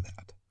call for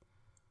that.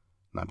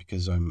 Not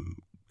because I'm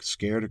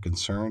scared or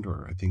concerned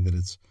or I think that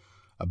it's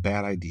a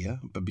bad idea,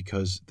 but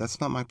because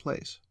that's not my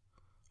place.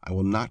 I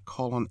will not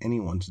call on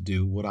anyone to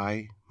do what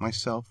I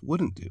myself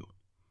wouldn't do.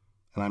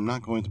 And I'm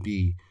not going to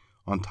be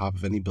on top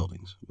of any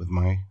buildings with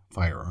my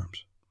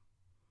firearms.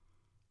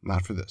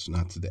 Not for this,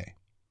 not today.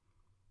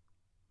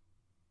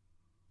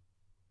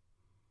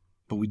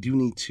 But we do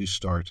need to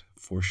start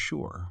for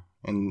sure.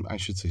 And I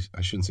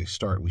shouldn't say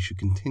start, we should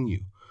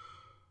continue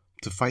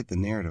to fight the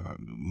narrative.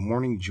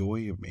 Morning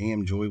Joy,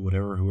 AM Joy,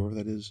 whoever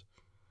that is,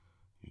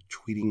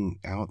 tweeting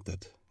out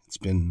that it's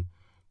been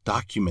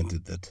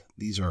documented that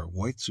these are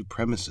white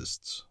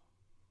supremacists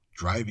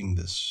driving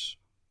this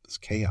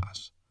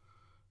chaos.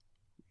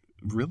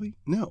 Really?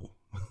 No.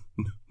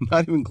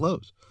 Not even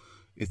close.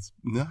 It's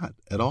not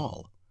at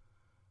all.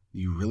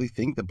 Do you really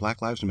think that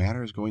Black Lives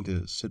Matter is going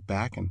to sit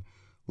back and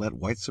let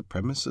white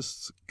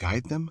supremacists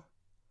guide them?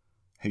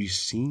 Have you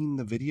seen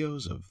the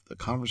videos of the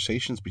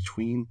conversations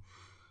between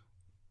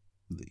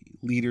the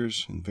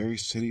leaders in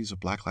various cities of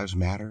Black Lives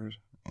Matter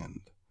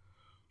and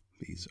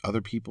these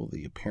other people,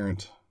 the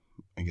apparent,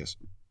 I guess,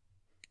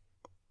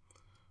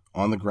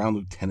 on-the-ground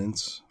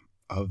lieutenants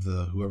of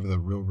whoever the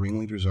real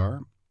ringleaders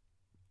are?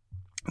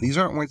 These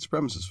aren't white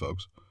supremacists,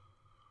 folks.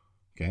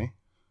 Okay?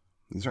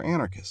 These are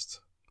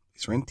anarchists.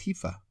 These are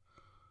Antifa.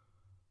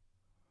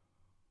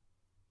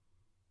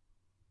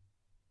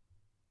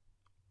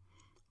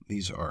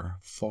 These are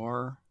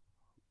far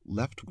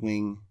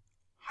left-wing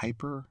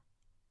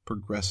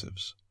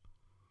hyper-progressives.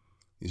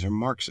 These are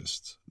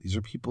Marxists. These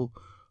are people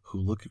who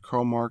look at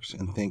Karl Marx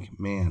and think,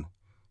 man,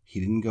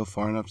 he didn't go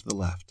far enough to the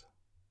left.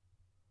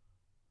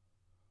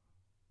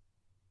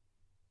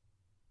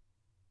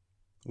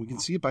 We can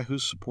see it by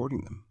who's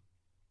supporting them.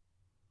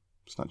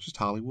 It's not just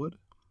Hollywood.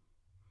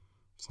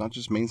 It's not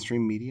just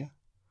mainstream media.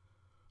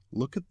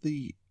 Look at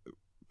the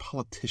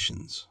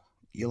politicians,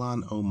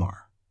 Ilhan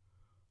Omar,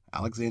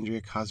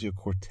 Alexandria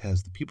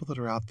Ocasio-Cortez, the people that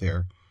are out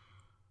there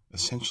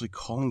essentially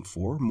calling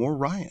for more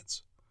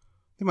riots.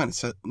 They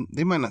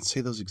might not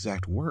say those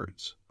exact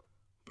words,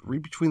 but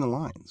read between the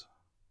lines.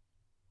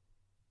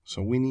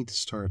 So we need to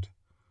start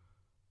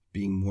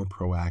being more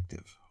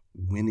proactive,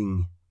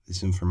 winning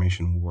this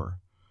information war.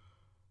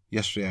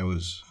 Yesterday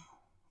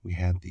we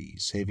had the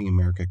Saving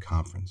America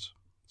conference.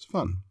 It's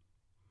fun.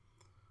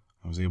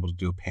 I was able to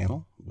do a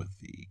panel with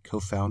the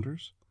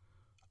co-founders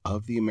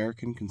of the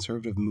American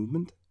Conservative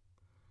Movement.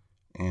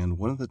 And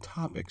one of the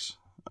topics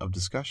of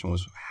discussion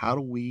was how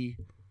do we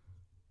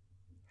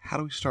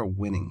start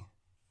winning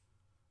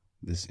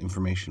this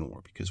information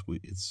war? Because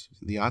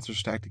the odds are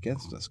stacked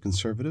against us.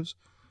 Conservatives,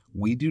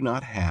 we do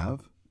not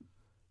have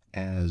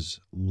as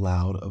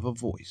loud of a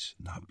voice.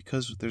 Not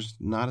because there's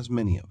not as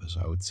many of us.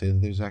 I would say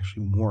that there's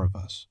actually more of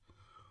us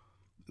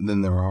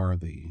than there are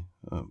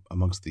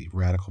amongst the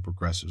radical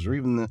progressives, or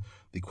even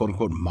the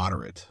quote-unquote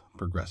moderate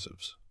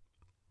progressives.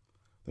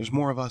 There's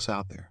more of us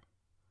out there.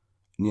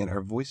 And yet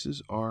our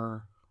voices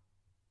are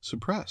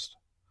suppressed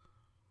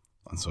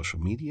on social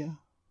media,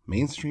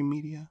 mainstream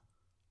media,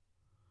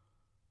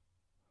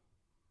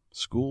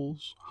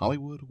 schools,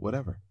 Hollywood,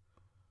 whatever.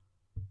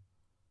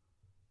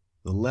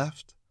 The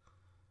left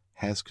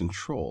has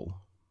control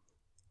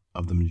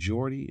of the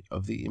majority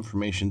of the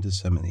information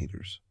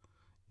disseminators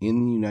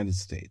in the United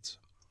States.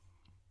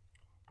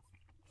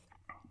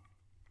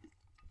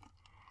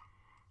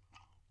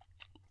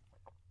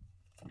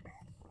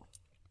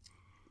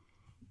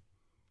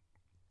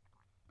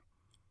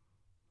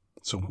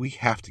 So we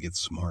have to get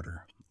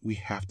smarter. We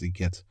have to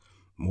get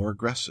more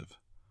aggressive.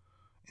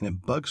 And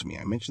it bugs me.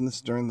 I mentioned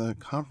this during the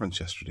conference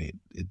yesterday.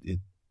 It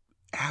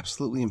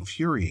absolutely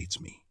infuriates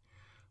me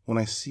when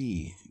I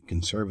see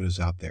conservatives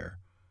out there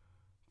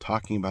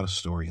talking about a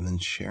story and then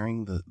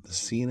sharing the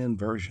CNN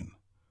version.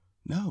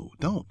 No,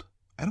 don't.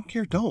 I don't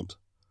care. Don't.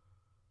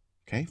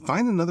 Okay?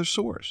 Find another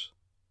source.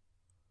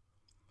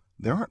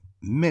 There aren't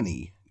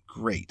many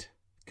great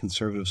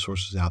conservative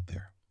sources out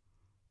there.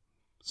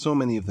 So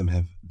many of them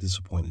have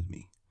disappointed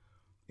me,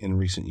 in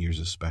recent years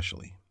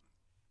especially.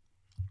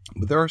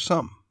 But there are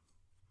some.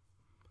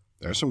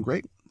 There are some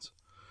great ones.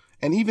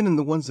 And even in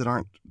the ones that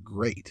aren't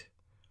great,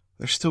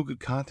 there's still good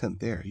content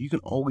there. You can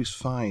always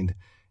find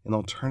an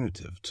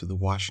alternative to the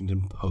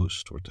Washington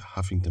Post or to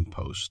Huffington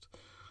Post.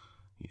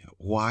 You know,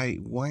 why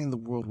in the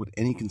world would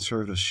any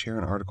conservative share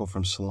an article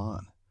from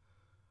Salon?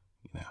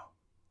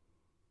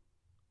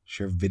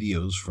 Share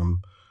videos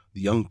from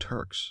the Young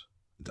Turks?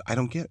 I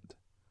don't get it.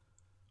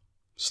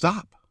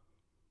 Stop.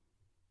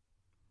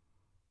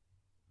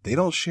 They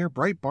don't share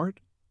Breitbart.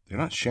 They're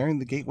not sharing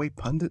the Gateway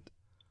Pundit.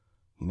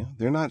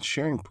 They're not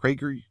sharing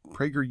PragerU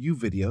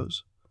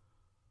videos.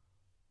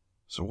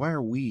 So why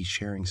are we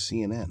sharing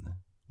CNN?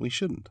 We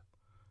shouldn't.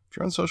 If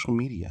you're on social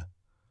media,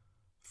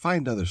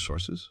 find other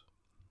sources.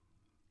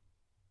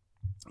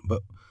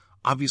 But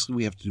obviously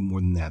we have to do more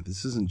than that.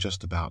 This isn't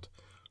just about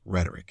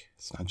rhetoric.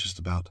 It's not just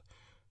about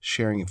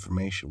sharing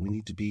information. We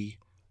need to be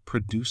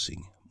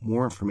producing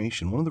more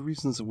information. One of the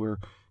reasons that we're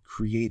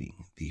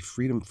creating the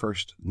Freedom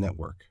First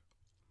Network,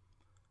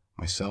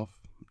 myself,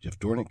 Jeff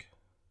Dornick,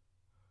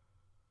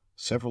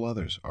 several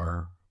others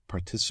are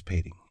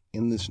participating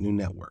in this new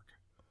network.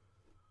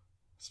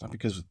 It's not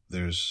because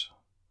there's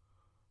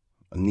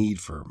a need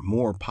for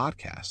more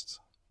podcasts,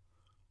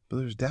 but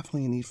there's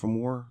definitely a need for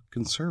more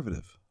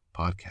conservative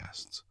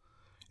podcasts.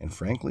 And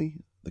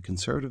frankly, the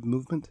conservative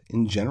movement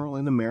in general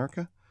in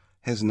America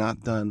has not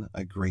done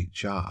a great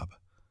job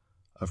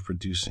of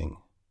producing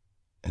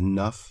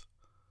enough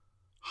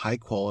high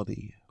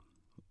quality,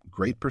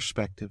 great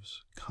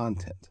perspectives,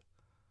 content,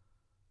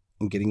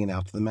 and getting it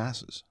out to the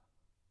masses.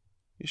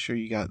 Sure,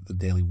 you got the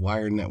Daily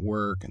Wire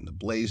Network and the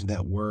Blaze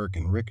Network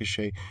and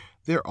Ricochet.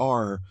 There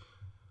are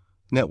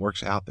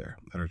networks out there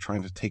that are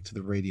trying to take to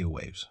the radio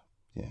waves.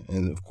 Yeah,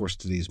 and of course,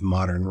 today's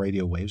modern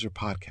radio waves are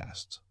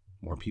podcasts.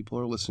 More people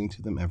are listening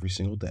to them every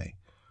single day.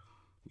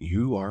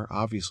 You are,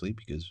 obviously,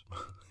 because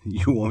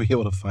you won't be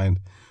able to find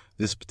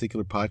this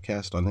particular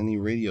podcast on any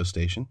radio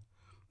station.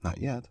 Not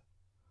yet.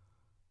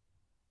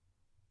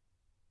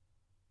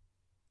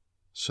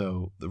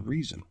 So the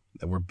reason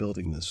that we're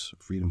building this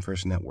Freedom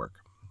First Network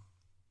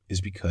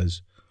is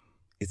because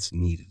it's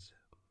needed.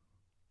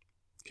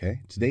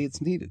 Okay? Today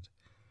it's needed.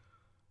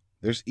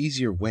 There's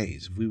easier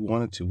ways. If we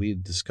wanted to, we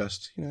had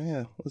discussed,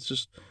 let's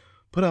just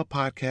put out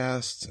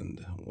podcasts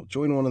and we'll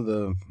join one of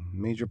the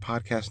major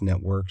podcast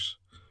networks.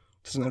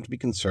 It doesn't have to be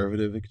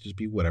conservative. It could just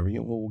be whatever.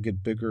 We'll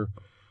get bigger,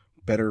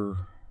 better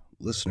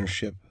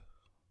listenership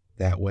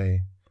that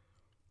way.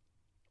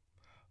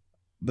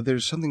 But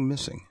there's something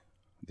missing.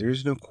 There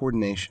is no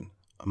coordination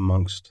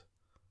amongst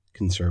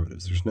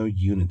conservatives. There's no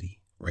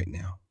unity right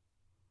now.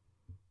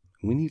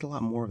 We need a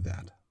lot more of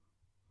that.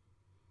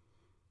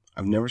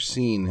 I've never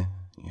seen,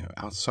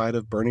 outside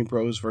of Bernie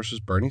Bros versus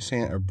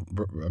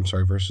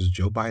versus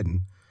Joe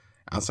Biden,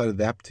 outside of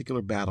that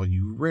particular battle,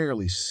 you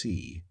rarely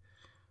see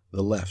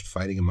the left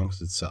fighting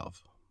amongst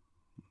itself.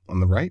 On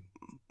the right,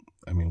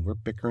 we're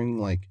bickering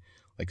like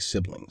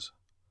siblings.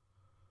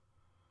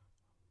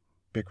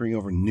 Bickering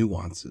over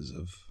nuances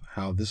of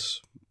how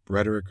this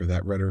rhetoric or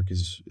that rhetoric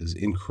is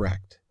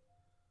incorrect.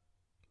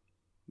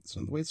 It's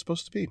not the way it's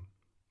supposed to be.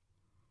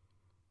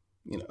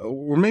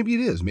 Or maybe it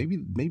is. Maybe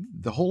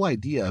the whole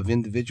idea of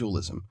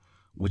individualism,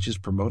 which is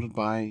promoted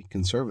by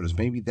conservatives,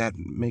 maybe that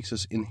makes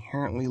us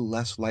inherently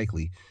less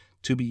likely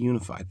to be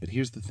unified. But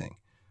here's the thing.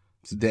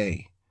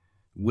 Today,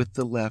 with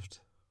the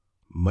left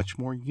much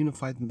more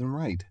unified than the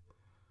right,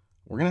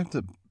 we're going to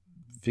have to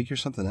figure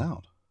something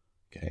out.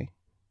 Okay?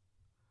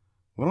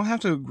 We don't have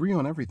to agree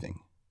on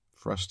everything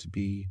for us to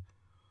be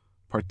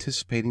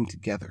participating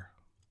together,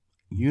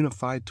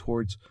 unified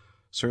towards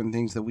certain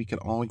things that we can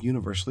all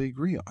universally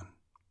agree on.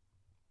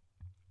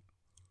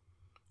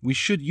 We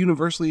should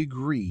universally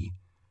agree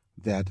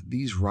that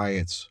these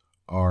riots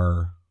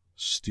are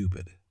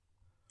stupid.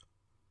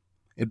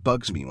 It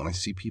bugs me when I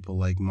see people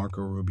like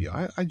Marco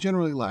Rubio. I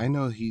generally like, I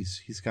know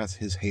he's got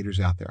his haters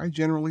out there. I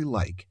generally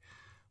like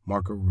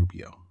Marco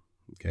Rubio.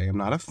 Okay, I'm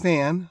not a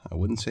fan. I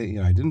wouldn't say,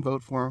 I didn't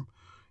vote for him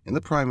in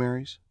the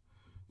primaries.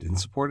 Didn't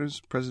support his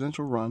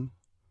presidential run.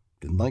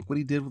 Didn't like what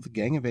he did with the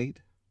Gang of Eight.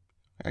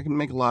 I can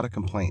make a lot of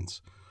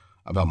complaints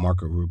about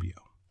Marco Rubio.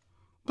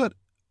 But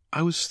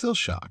I was still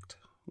shocked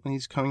when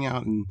he's coming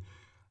out, and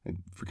I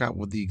forgot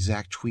what the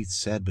exact tweet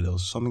said, but it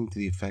was something to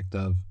the effect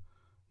of,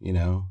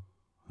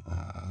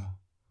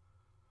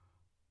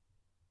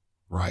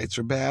 riots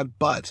are bad,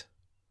 but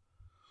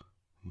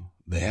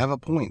they have a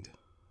point.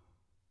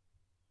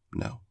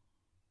 No.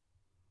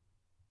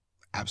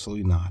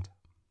 Absolutely not.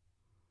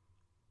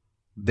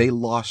 They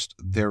lost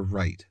their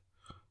right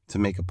to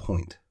make a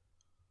point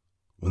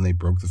when they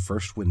broke the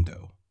first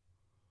window.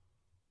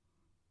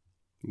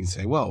 You can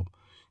say, well,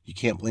 you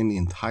can't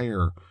blame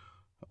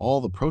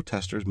all the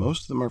protesters.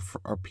 Most of them are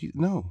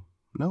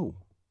no.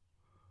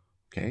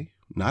 Okay?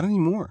 Not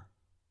anymore.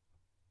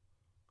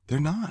 They're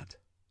not.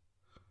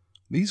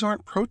 These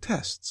aren't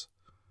protests.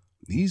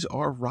 These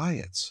are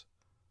riots.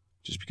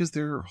 Just because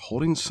they're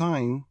holding a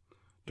sign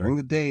during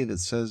the day that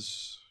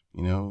says,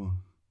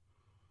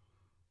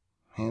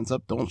 hands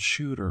up, don't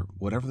shoot, or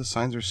whatever the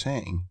signs are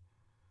saying,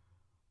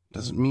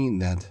 doesn't mean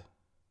that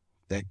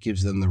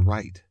gives them the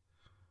right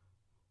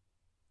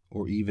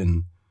or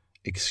even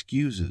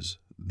excuses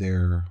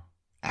their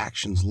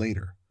actions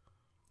later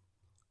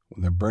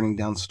when they're burning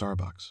down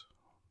Starbucks.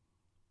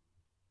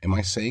 Am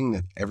I saying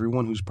that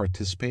everyone who's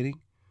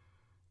participating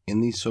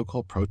in these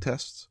so-called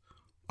protests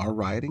are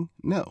rioting?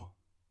 No.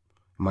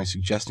 Am I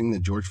suggesting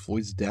that George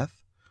Floyd's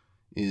death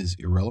is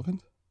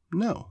irrelevant?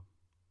 No.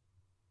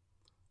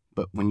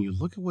 But when you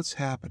look at what's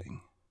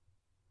happening,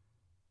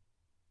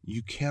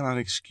 you cannot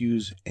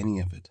excuse any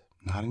of it.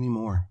 Not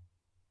anymore.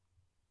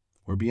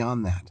 We're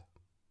beyond that.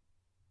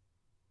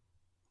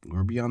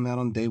 We're beyond that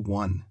on day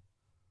one.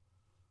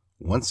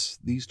 Once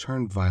these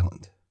turn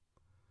violent,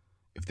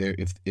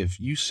 if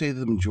you say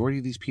the majority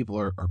of these people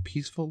are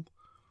peaceful,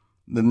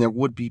 then there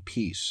would be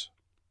peace.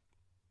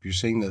 If you're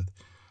saying that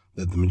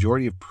the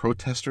majority of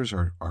protesters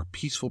are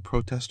peaceful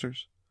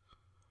protesters,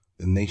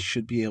 then they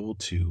should be able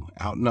to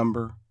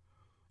outnumber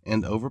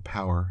and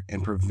overpower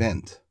and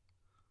prevent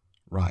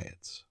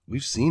riots.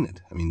 We've seen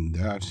it. I mean,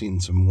 I've seen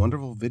some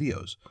wonderful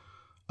videos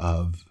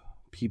of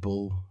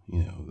people,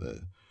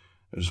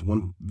 there's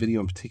one video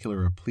in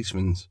particular, a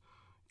policeman's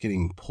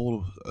getting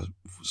pulled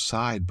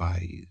aside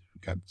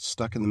got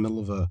stuck in the middle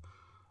of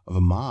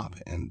a mob,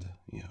 and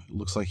it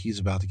looks like he's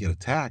about to get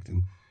attacked,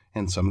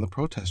 and some of the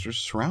protesters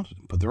surrounded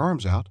him, put their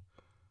arms out.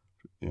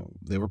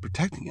 They were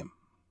protecting him.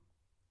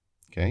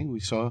 Okay,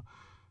 we saw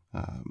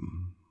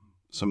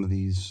some of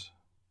these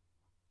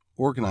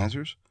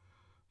organizers.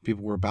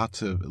 People were about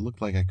to, it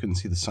looked like, I couldn't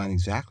see the sign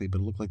exactly,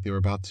 but it looked like they were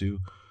about to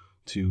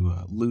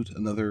loot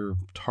another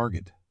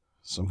Target,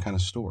 some kind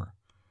of store.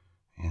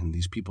 And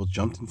these people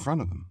jumped in front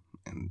of them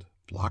and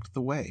blocked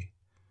the way.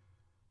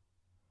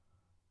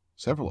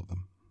 Several of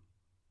them.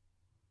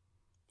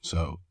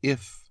 So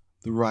if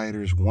the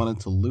rioters wanted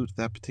to loot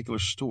that particular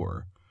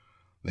store,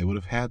 they would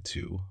have had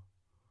to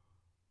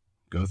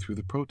go through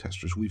the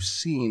protesters. We've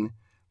seen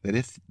that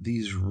if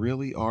these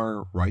really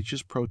are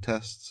righteous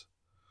protests,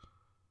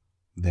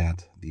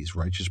 that these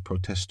righteous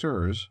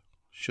protesters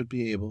should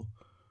be able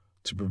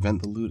to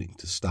prevent the looting,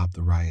 to stop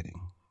the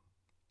rioting,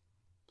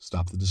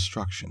 stop the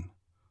destruction,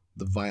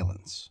 the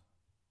violence.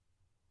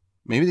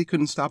 Maybe they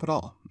couldn't stop it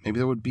all. Maybe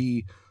there would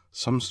be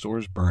some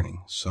stores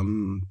burning,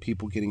 some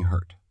people getting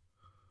hurt.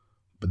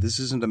 But this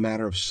isn't a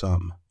matter of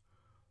some.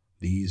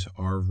 These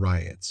are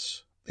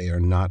riots. They are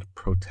not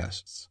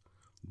protests.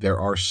 There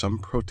are some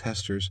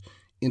protesters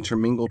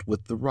intermingled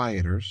with the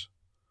rioters.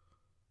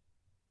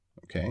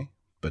 Okay?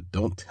 But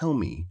don't tell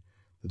me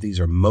that these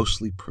are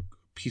mostly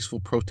peaceful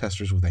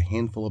protesters with a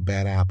handful of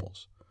bad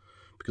apples.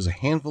 Because a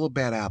handful of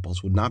bad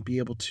apples would not be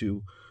able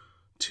to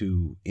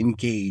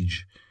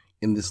engage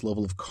in this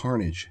level of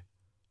carnage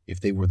if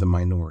they were the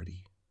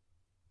minority.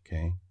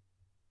 Okay?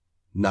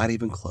 Not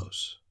even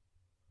close.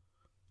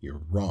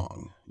 You're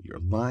wrong. You're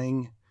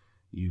lying.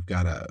 You've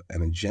got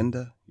an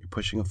agenda. You're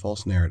pushing a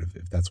false narrative,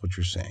 if that's what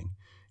you're saying.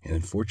 And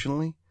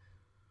unfortunately,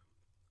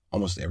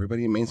 almost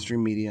everybody in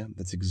mainstream media,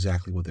 that's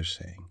exactly what they're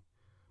saying.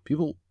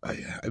 People,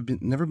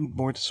 I've never been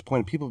more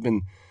disappointed. People have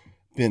been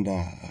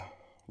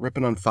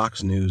ripping on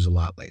Fox News a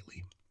lot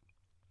lately.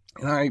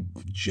 And I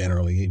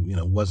generally,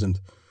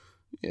 wasn't,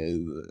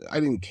 I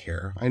didn't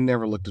care. I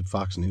never looked at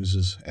Fox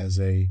News as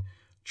a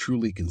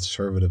truly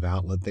conservative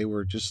outlet. They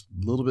were just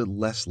a little bit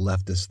less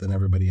leftist than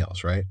everybody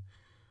else, right?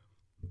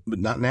 But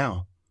not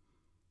now.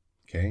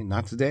 Okay,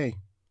 not today.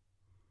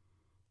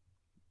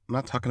 I'm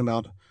not talking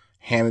about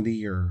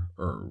Hannity or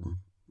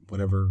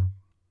whatever,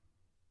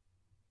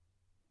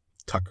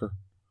 Tucker.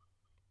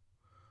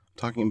 I'm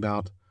talking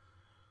about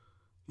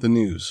the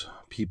news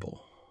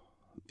people,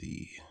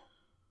 the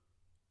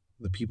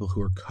people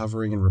who are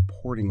covering and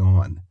reporting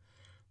on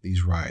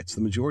these riots.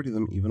 The majority of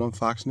them, even on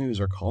Fox News,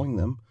 are calling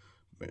them,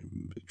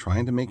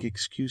 trying to make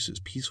excuses.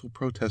 Peaceful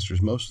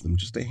protesters, most of them,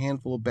 just a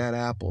handful of bad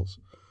apples.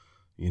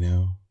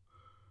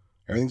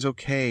 Everything's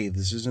okay.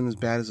 This isn't as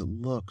bad as it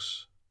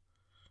looks.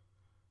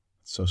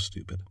 It's so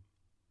stupid.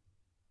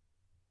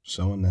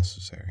 So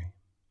unnecessary.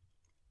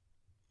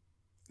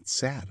 It's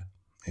sad.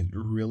 It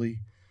really,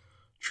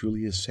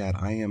 truly is sad.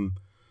 I am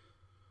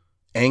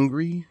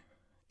angry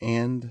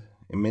and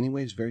in many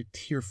ways very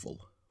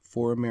tearful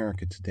for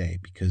America today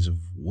because of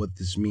what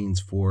this means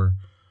for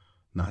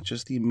not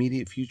just the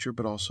immediate future,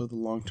 but also the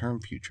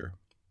long-term future.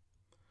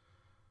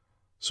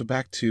 So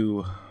back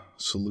to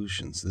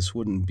solutions. This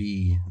wouldn't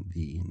be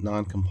the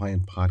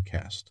Non-Compliant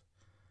Podcast.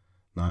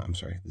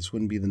 This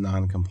wouldn't be the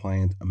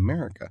Non-Compliant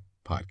America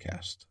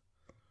podcast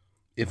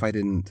if I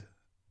didn't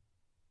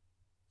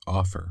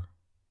offer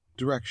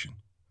direction,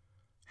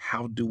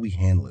 How do we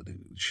handle it?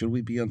 Should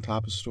we be on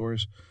top of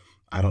stores?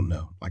 I don't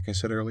know. Like I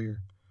said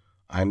earlier,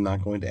 I'm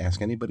not going to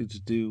ask anybody to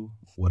do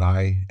what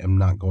I am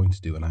not going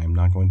to do, and I am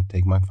not going to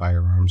take my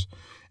firearms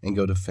and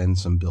go defend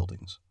some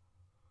buildings.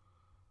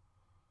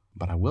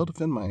 But I will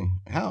defend my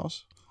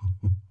house.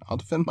 I'll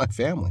defend my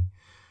family.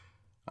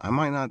 I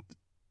might not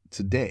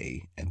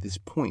today, at this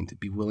point,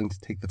 be willing to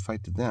take the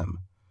fight to them,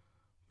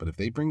 but if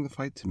they bring the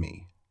fight to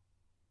me,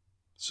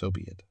 so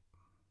be it.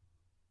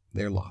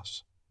 Their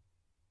loss.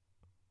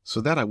 So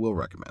that I will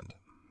recommend.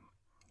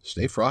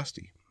 Stay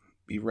frosty.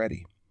 Be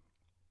ready.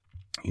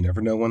 You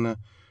never know when the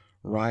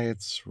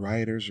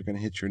rioters are going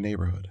to hit your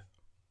neighborhood.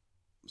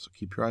 So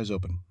keep your eyes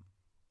open.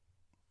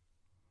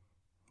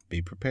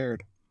 Be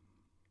prepared.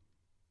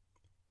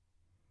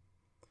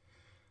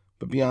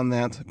 But beyond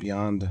that,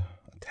 beyond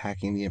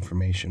attacking the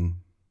information,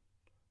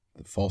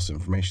 the false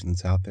information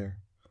that's out there,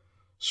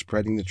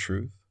 spreading the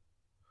truth,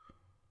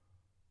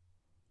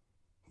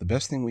 the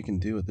best thing we can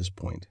do at this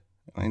point,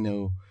 I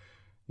know,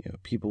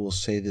 people will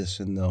say this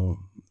and they'll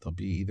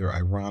be either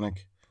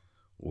ironic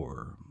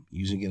or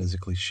using it as a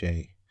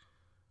cliche.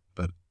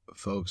 But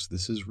folks,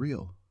 this is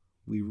real.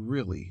 We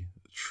really,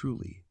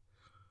 truly,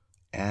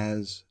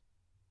 as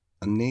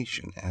a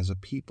nation, as a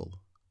people,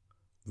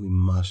 we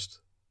must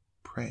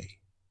pray.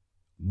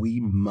 We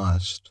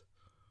must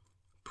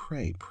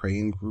pray. Pray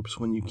in groups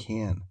when you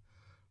can.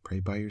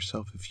 Pray by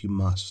yourself if you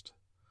must.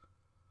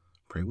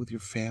 Pray with your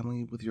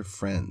family, with your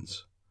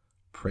friends.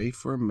 Pray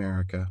for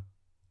America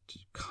to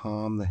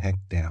calm the heck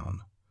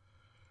down.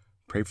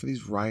 Pray for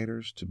these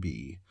rioters to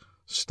be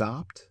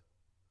stopped,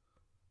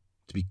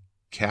 to be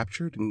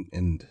captured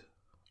and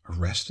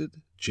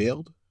arrested,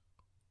 jailed,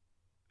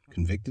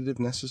 convicted if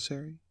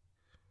necessary.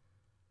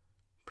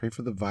 Pray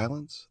for the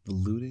violence, the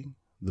looting,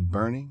 the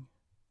burning.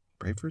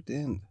 Pray for it to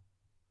end.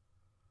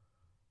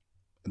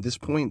 At this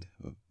point,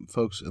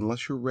 folks,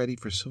 unless you're ready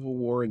for civil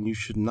war, and you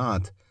should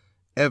not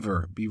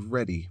ever be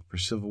ready for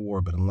civil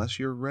war, but unless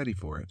you're ready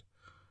for it,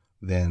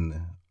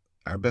 then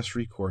our best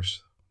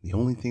recourse, the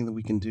only thing that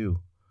we can do,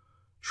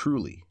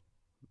 truly,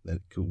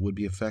 would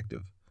be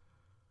effective,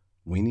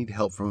 we need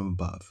help from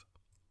above.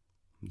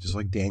 Just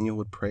like Daniel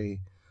would pray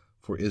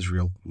for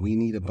Israel, we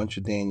need a bunch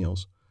of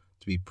Daniels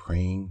to be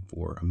praying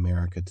for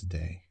America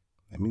today.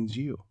 That means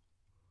you.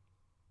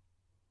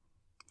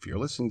 If you're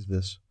listening to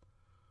this,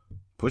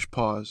 push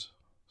pause,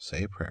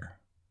 say a prayer.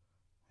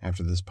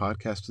 After this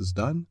podcast is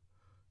done,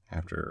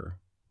 after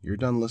you're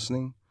done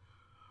listening,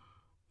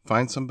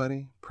 find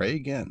somebody, pray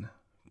again.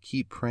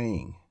 Keep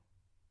praying.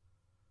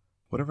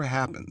 Whatever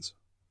happens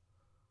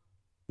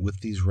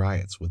with these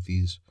riots, with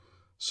these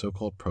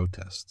so-called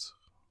protests,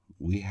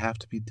 we have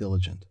to be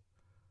diligent.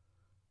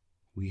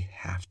 We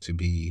have to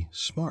be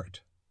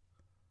smart.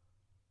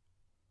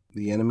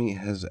 The enemy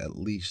has at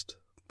least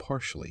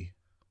partially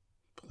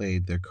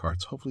played their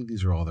cards. Hopefully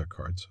these are all their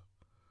cards.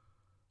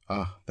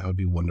 That would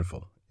be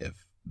wonderful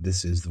if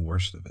this is the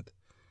worst of it.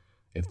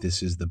 If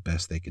this is the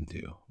best they can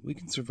do. We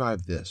can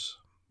survive this.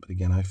 But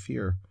again, I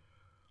fear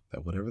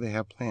that whatever they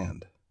have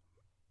planned,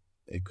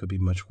 it could be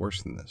much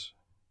worse than this.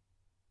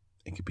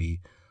 It could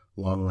be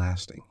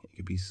long-lasting. It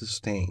could be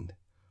sustained.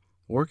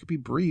 Or it could be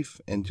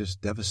brief and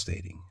just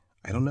devastating.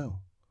 I don't know.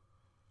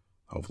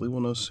 Hopefully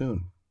we'll know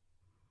soon.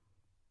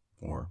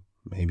 Or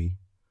maybe,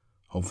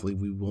 hopefully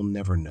we will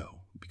never know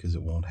because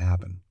it won't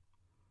happen.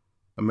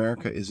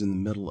 America is in the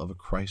middle of a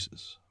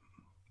crisis.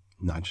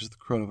 Not just the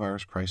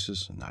coronavirus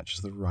crisis, not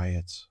just the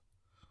riots.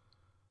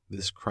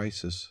 This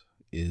crisis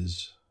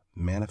is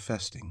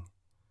manifesting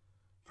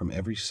from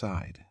every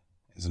side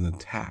as an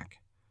attack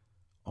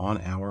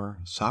on our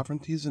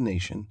sovereignty as a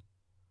nation,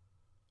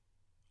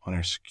 on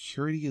our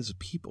security as a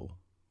people,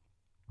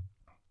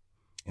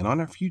 and on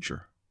our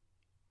future.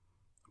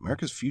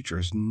 America's future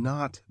has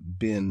not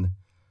been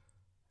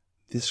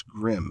this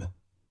grim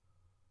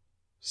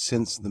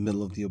since the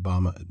middle of the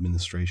Obama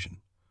administration.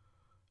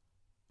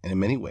 And in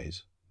many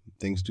ways,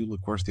 things do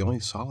look worse. The only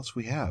solace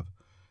we have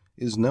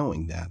is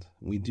knowing that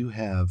we do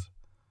have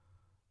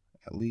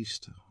at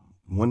least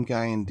one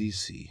guy in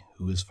D.C.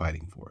 who is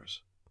fighting for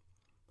us.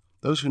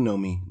 Those who know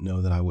me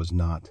know that I was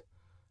not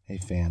a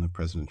fan of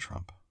President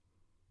Trump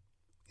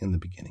in the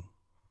beginning.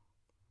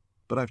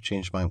 But I've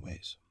changed my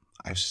ways.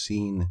 I've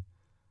seen,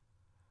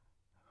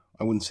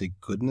 I wouldn't say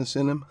goodness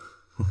in him.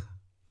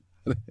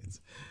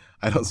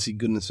 I don't see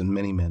goodness in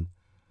many men.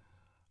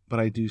 But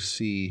I do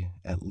see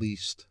at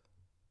least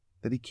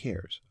that he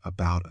cares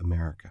about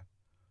America.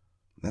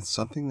 That's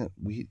something that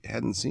we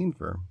hadn't seen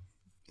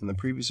in the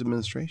previous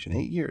administration.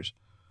 8 years.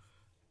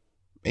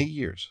 8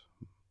 years.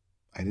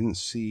 I didn't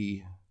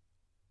see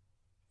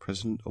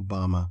President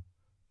Obama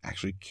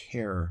actually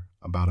care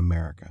about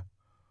America.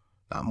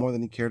 Not more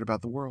than he cared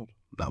about the world.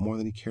 Not more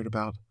than he cared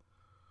about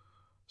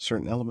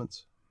certain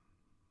elements.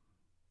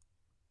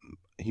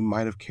 He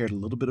might have cared a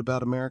little bit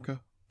about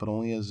America, but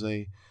only as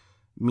a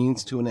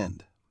means to an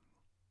end.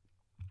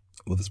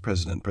 Well, this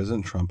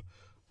President Trump,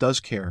 does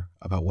care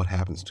about what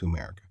happens to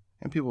America.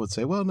 And people would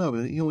say, well, no,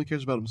 but he only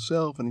cares about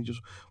himself, and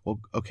well,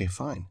 okay,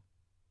 fine.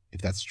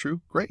 If that's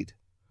true, great.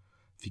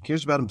 If he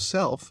cares about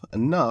himself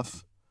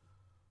enough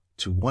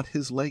to want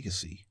his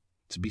legacy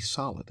to be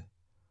solid,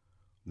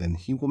 then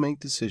he will make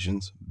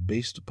decisions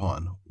based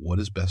upon what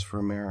is best for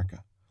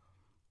America.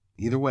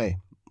 Either way,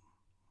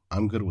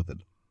 I'm good with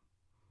it.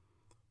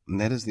 And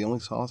that is the only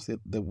solace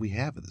that we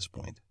have at this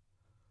point.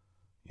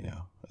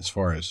 As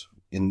far as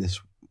in this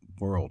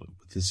world,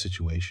 with this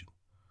situation.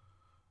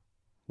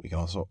 We can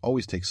also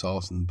always take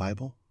solace in the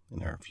Bible,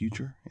 in our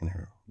future, in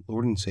our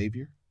Lord and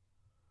Savior.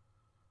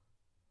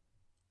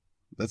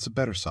 That's a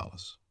better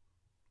solace.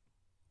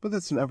 But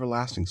that's an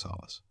everlasting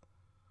solace.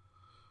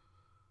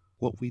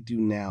 What we do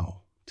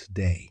now,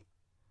 today,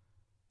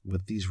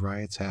 with these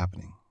riots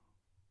happening,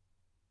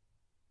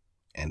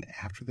 and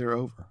after they're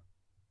over,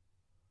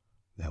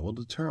 that will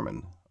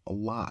determine a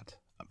lot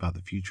about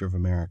the future of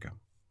America.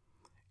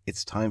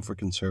 It's time for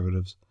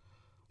conservatives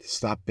to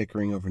stop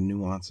bickering over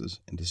nuances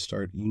and to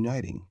start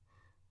uniting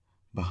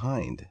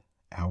behind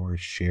our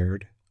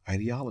shared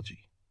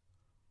ideology.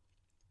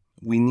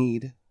 We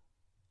need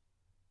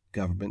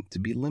government to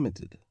be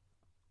limited.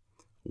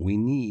 We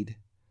need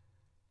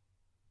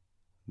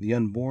the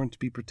unborn to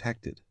be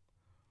protected.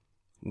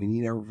 We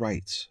need our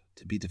rights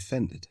to be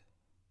defended.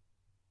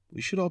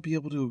 We should all be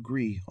able to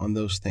agree on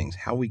those things.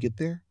 How we get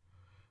there?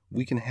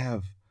 We can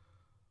have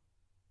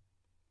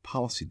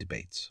policy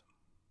debates.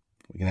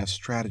 We can have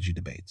strategy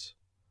debates.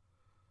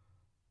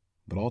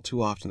 But all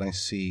too often I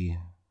see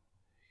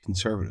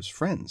conservatives,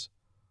 friends,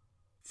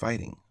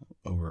 fighting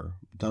over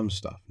dumb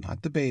stuff,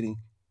 not debating,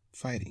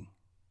 fighting.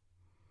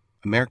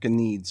 America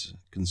needs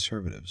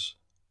conservatives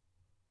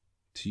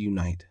to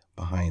unite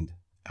behind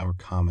our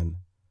common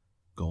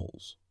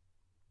goals.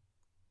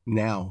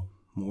 Now,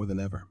 more than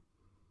ever.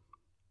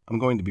 I'm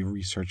going to be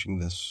researching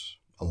this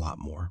a lot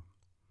more.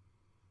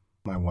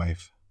 My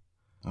wife,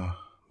 I'm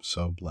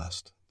so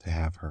blessed to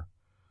have her.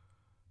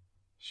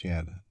 She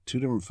had 2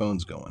 different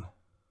phones going,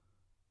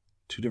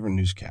 2 different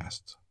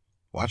newscasts,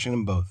 watching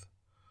them both,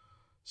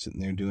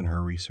 sitting there doing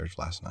her research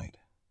last night.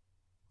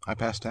 I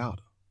passed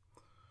out.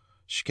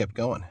 She kept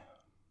going.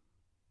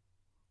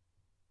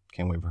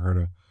 Can't wait for her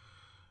to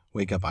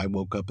wake up. I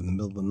woke up in the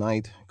middle of the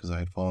night because I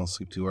had fallen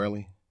asleep too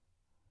early.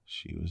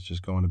 She was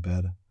just going to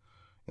bed.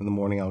 In the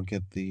morning, I'll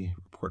get the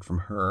report from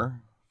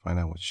her, find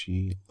out what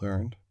she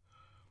learned,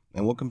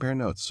 and we'll compare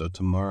notes. So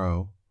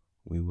tomorrow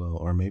we will,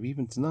 or maybe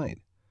even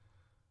tonight,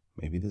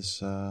 maybe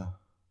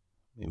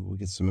we'll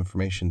get some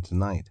information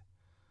tonight.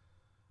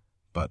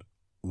 But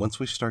once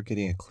we start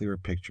getting a clearer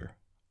picture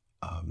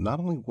of not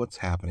only what's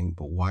happening,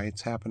 but why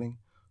it's happening,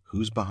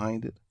 who's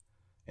behind it,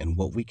 and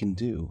what we can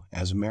do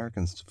as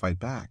Americans to fight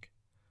back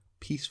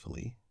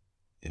peacefully,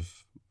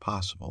 if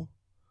possible,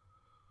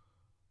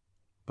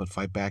 but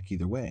fight back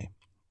either way.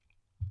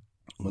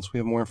 Once we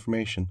have more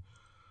information,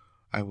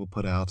 I will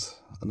put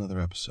out another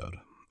episode.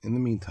 In the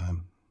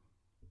meantime,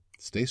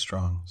 stay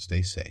strong,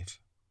 stay safe.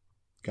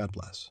 God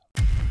bless.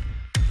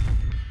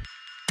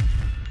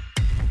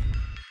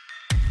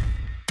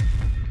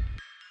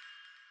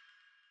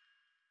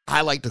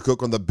 I like to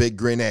cook on the Big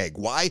Green Egg.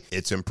 Why?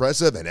 It's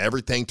impressive and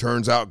everything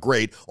turns out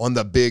great on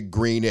the Big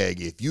Green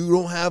Egg. If you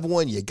don't have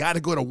one, you got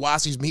to go to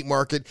Wassy's Meat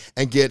Market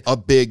and get a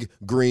Big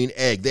Green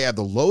Egg. They have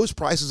the lowest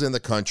prices in the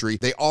country.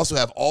 They also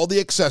have all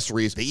the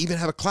accessories. They even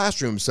have a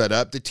classroom set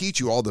up to teach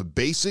you all the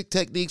basic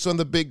techniques on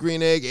the Big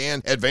Green Egg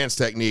and advanced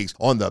techniques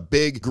on the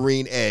Big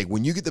Green Egg.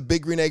 When you get the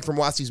Big Green Egg from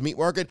Wassy's Meat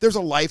Market, there's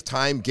a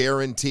lifetime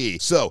guarantee.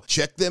 So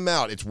check them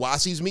out. It's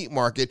Wassy's Meat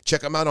Market.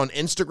 Check them out on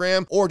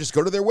Instagram or just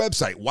go to their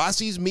website,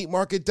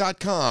 wassysmeatmarket.com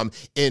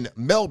in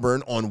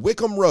Melbourne on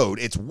Wickham Road.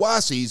 It's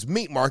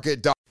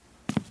wassysmeatmarket.com.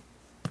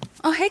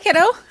 Oh, hey,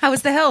 kiddo. How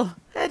was the hill?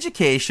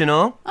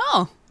 Educational.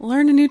 Oh,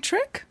 learn a new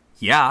trick?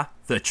 Yeah,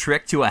 the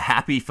trick to a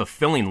happy,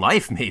 fulfilling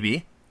life,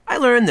 maybe. I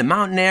learned that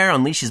mountain air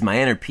unleashes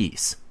my inner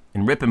peace.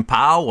 And Rip and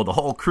Pow, well, the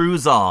whole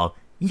crew's all,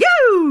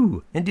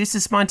 yoo!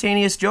 Induces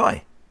spontaneous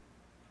joy.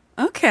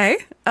 Okay,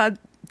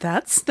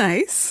 that's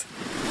nice.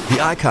 The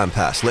Icon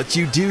Pass lets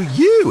you do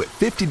you at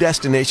 50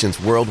 destinations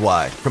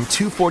worldwide from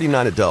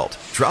 $249 adult.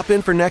 Drop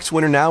in for next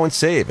winter now and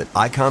save at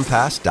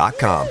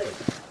iconpass.com.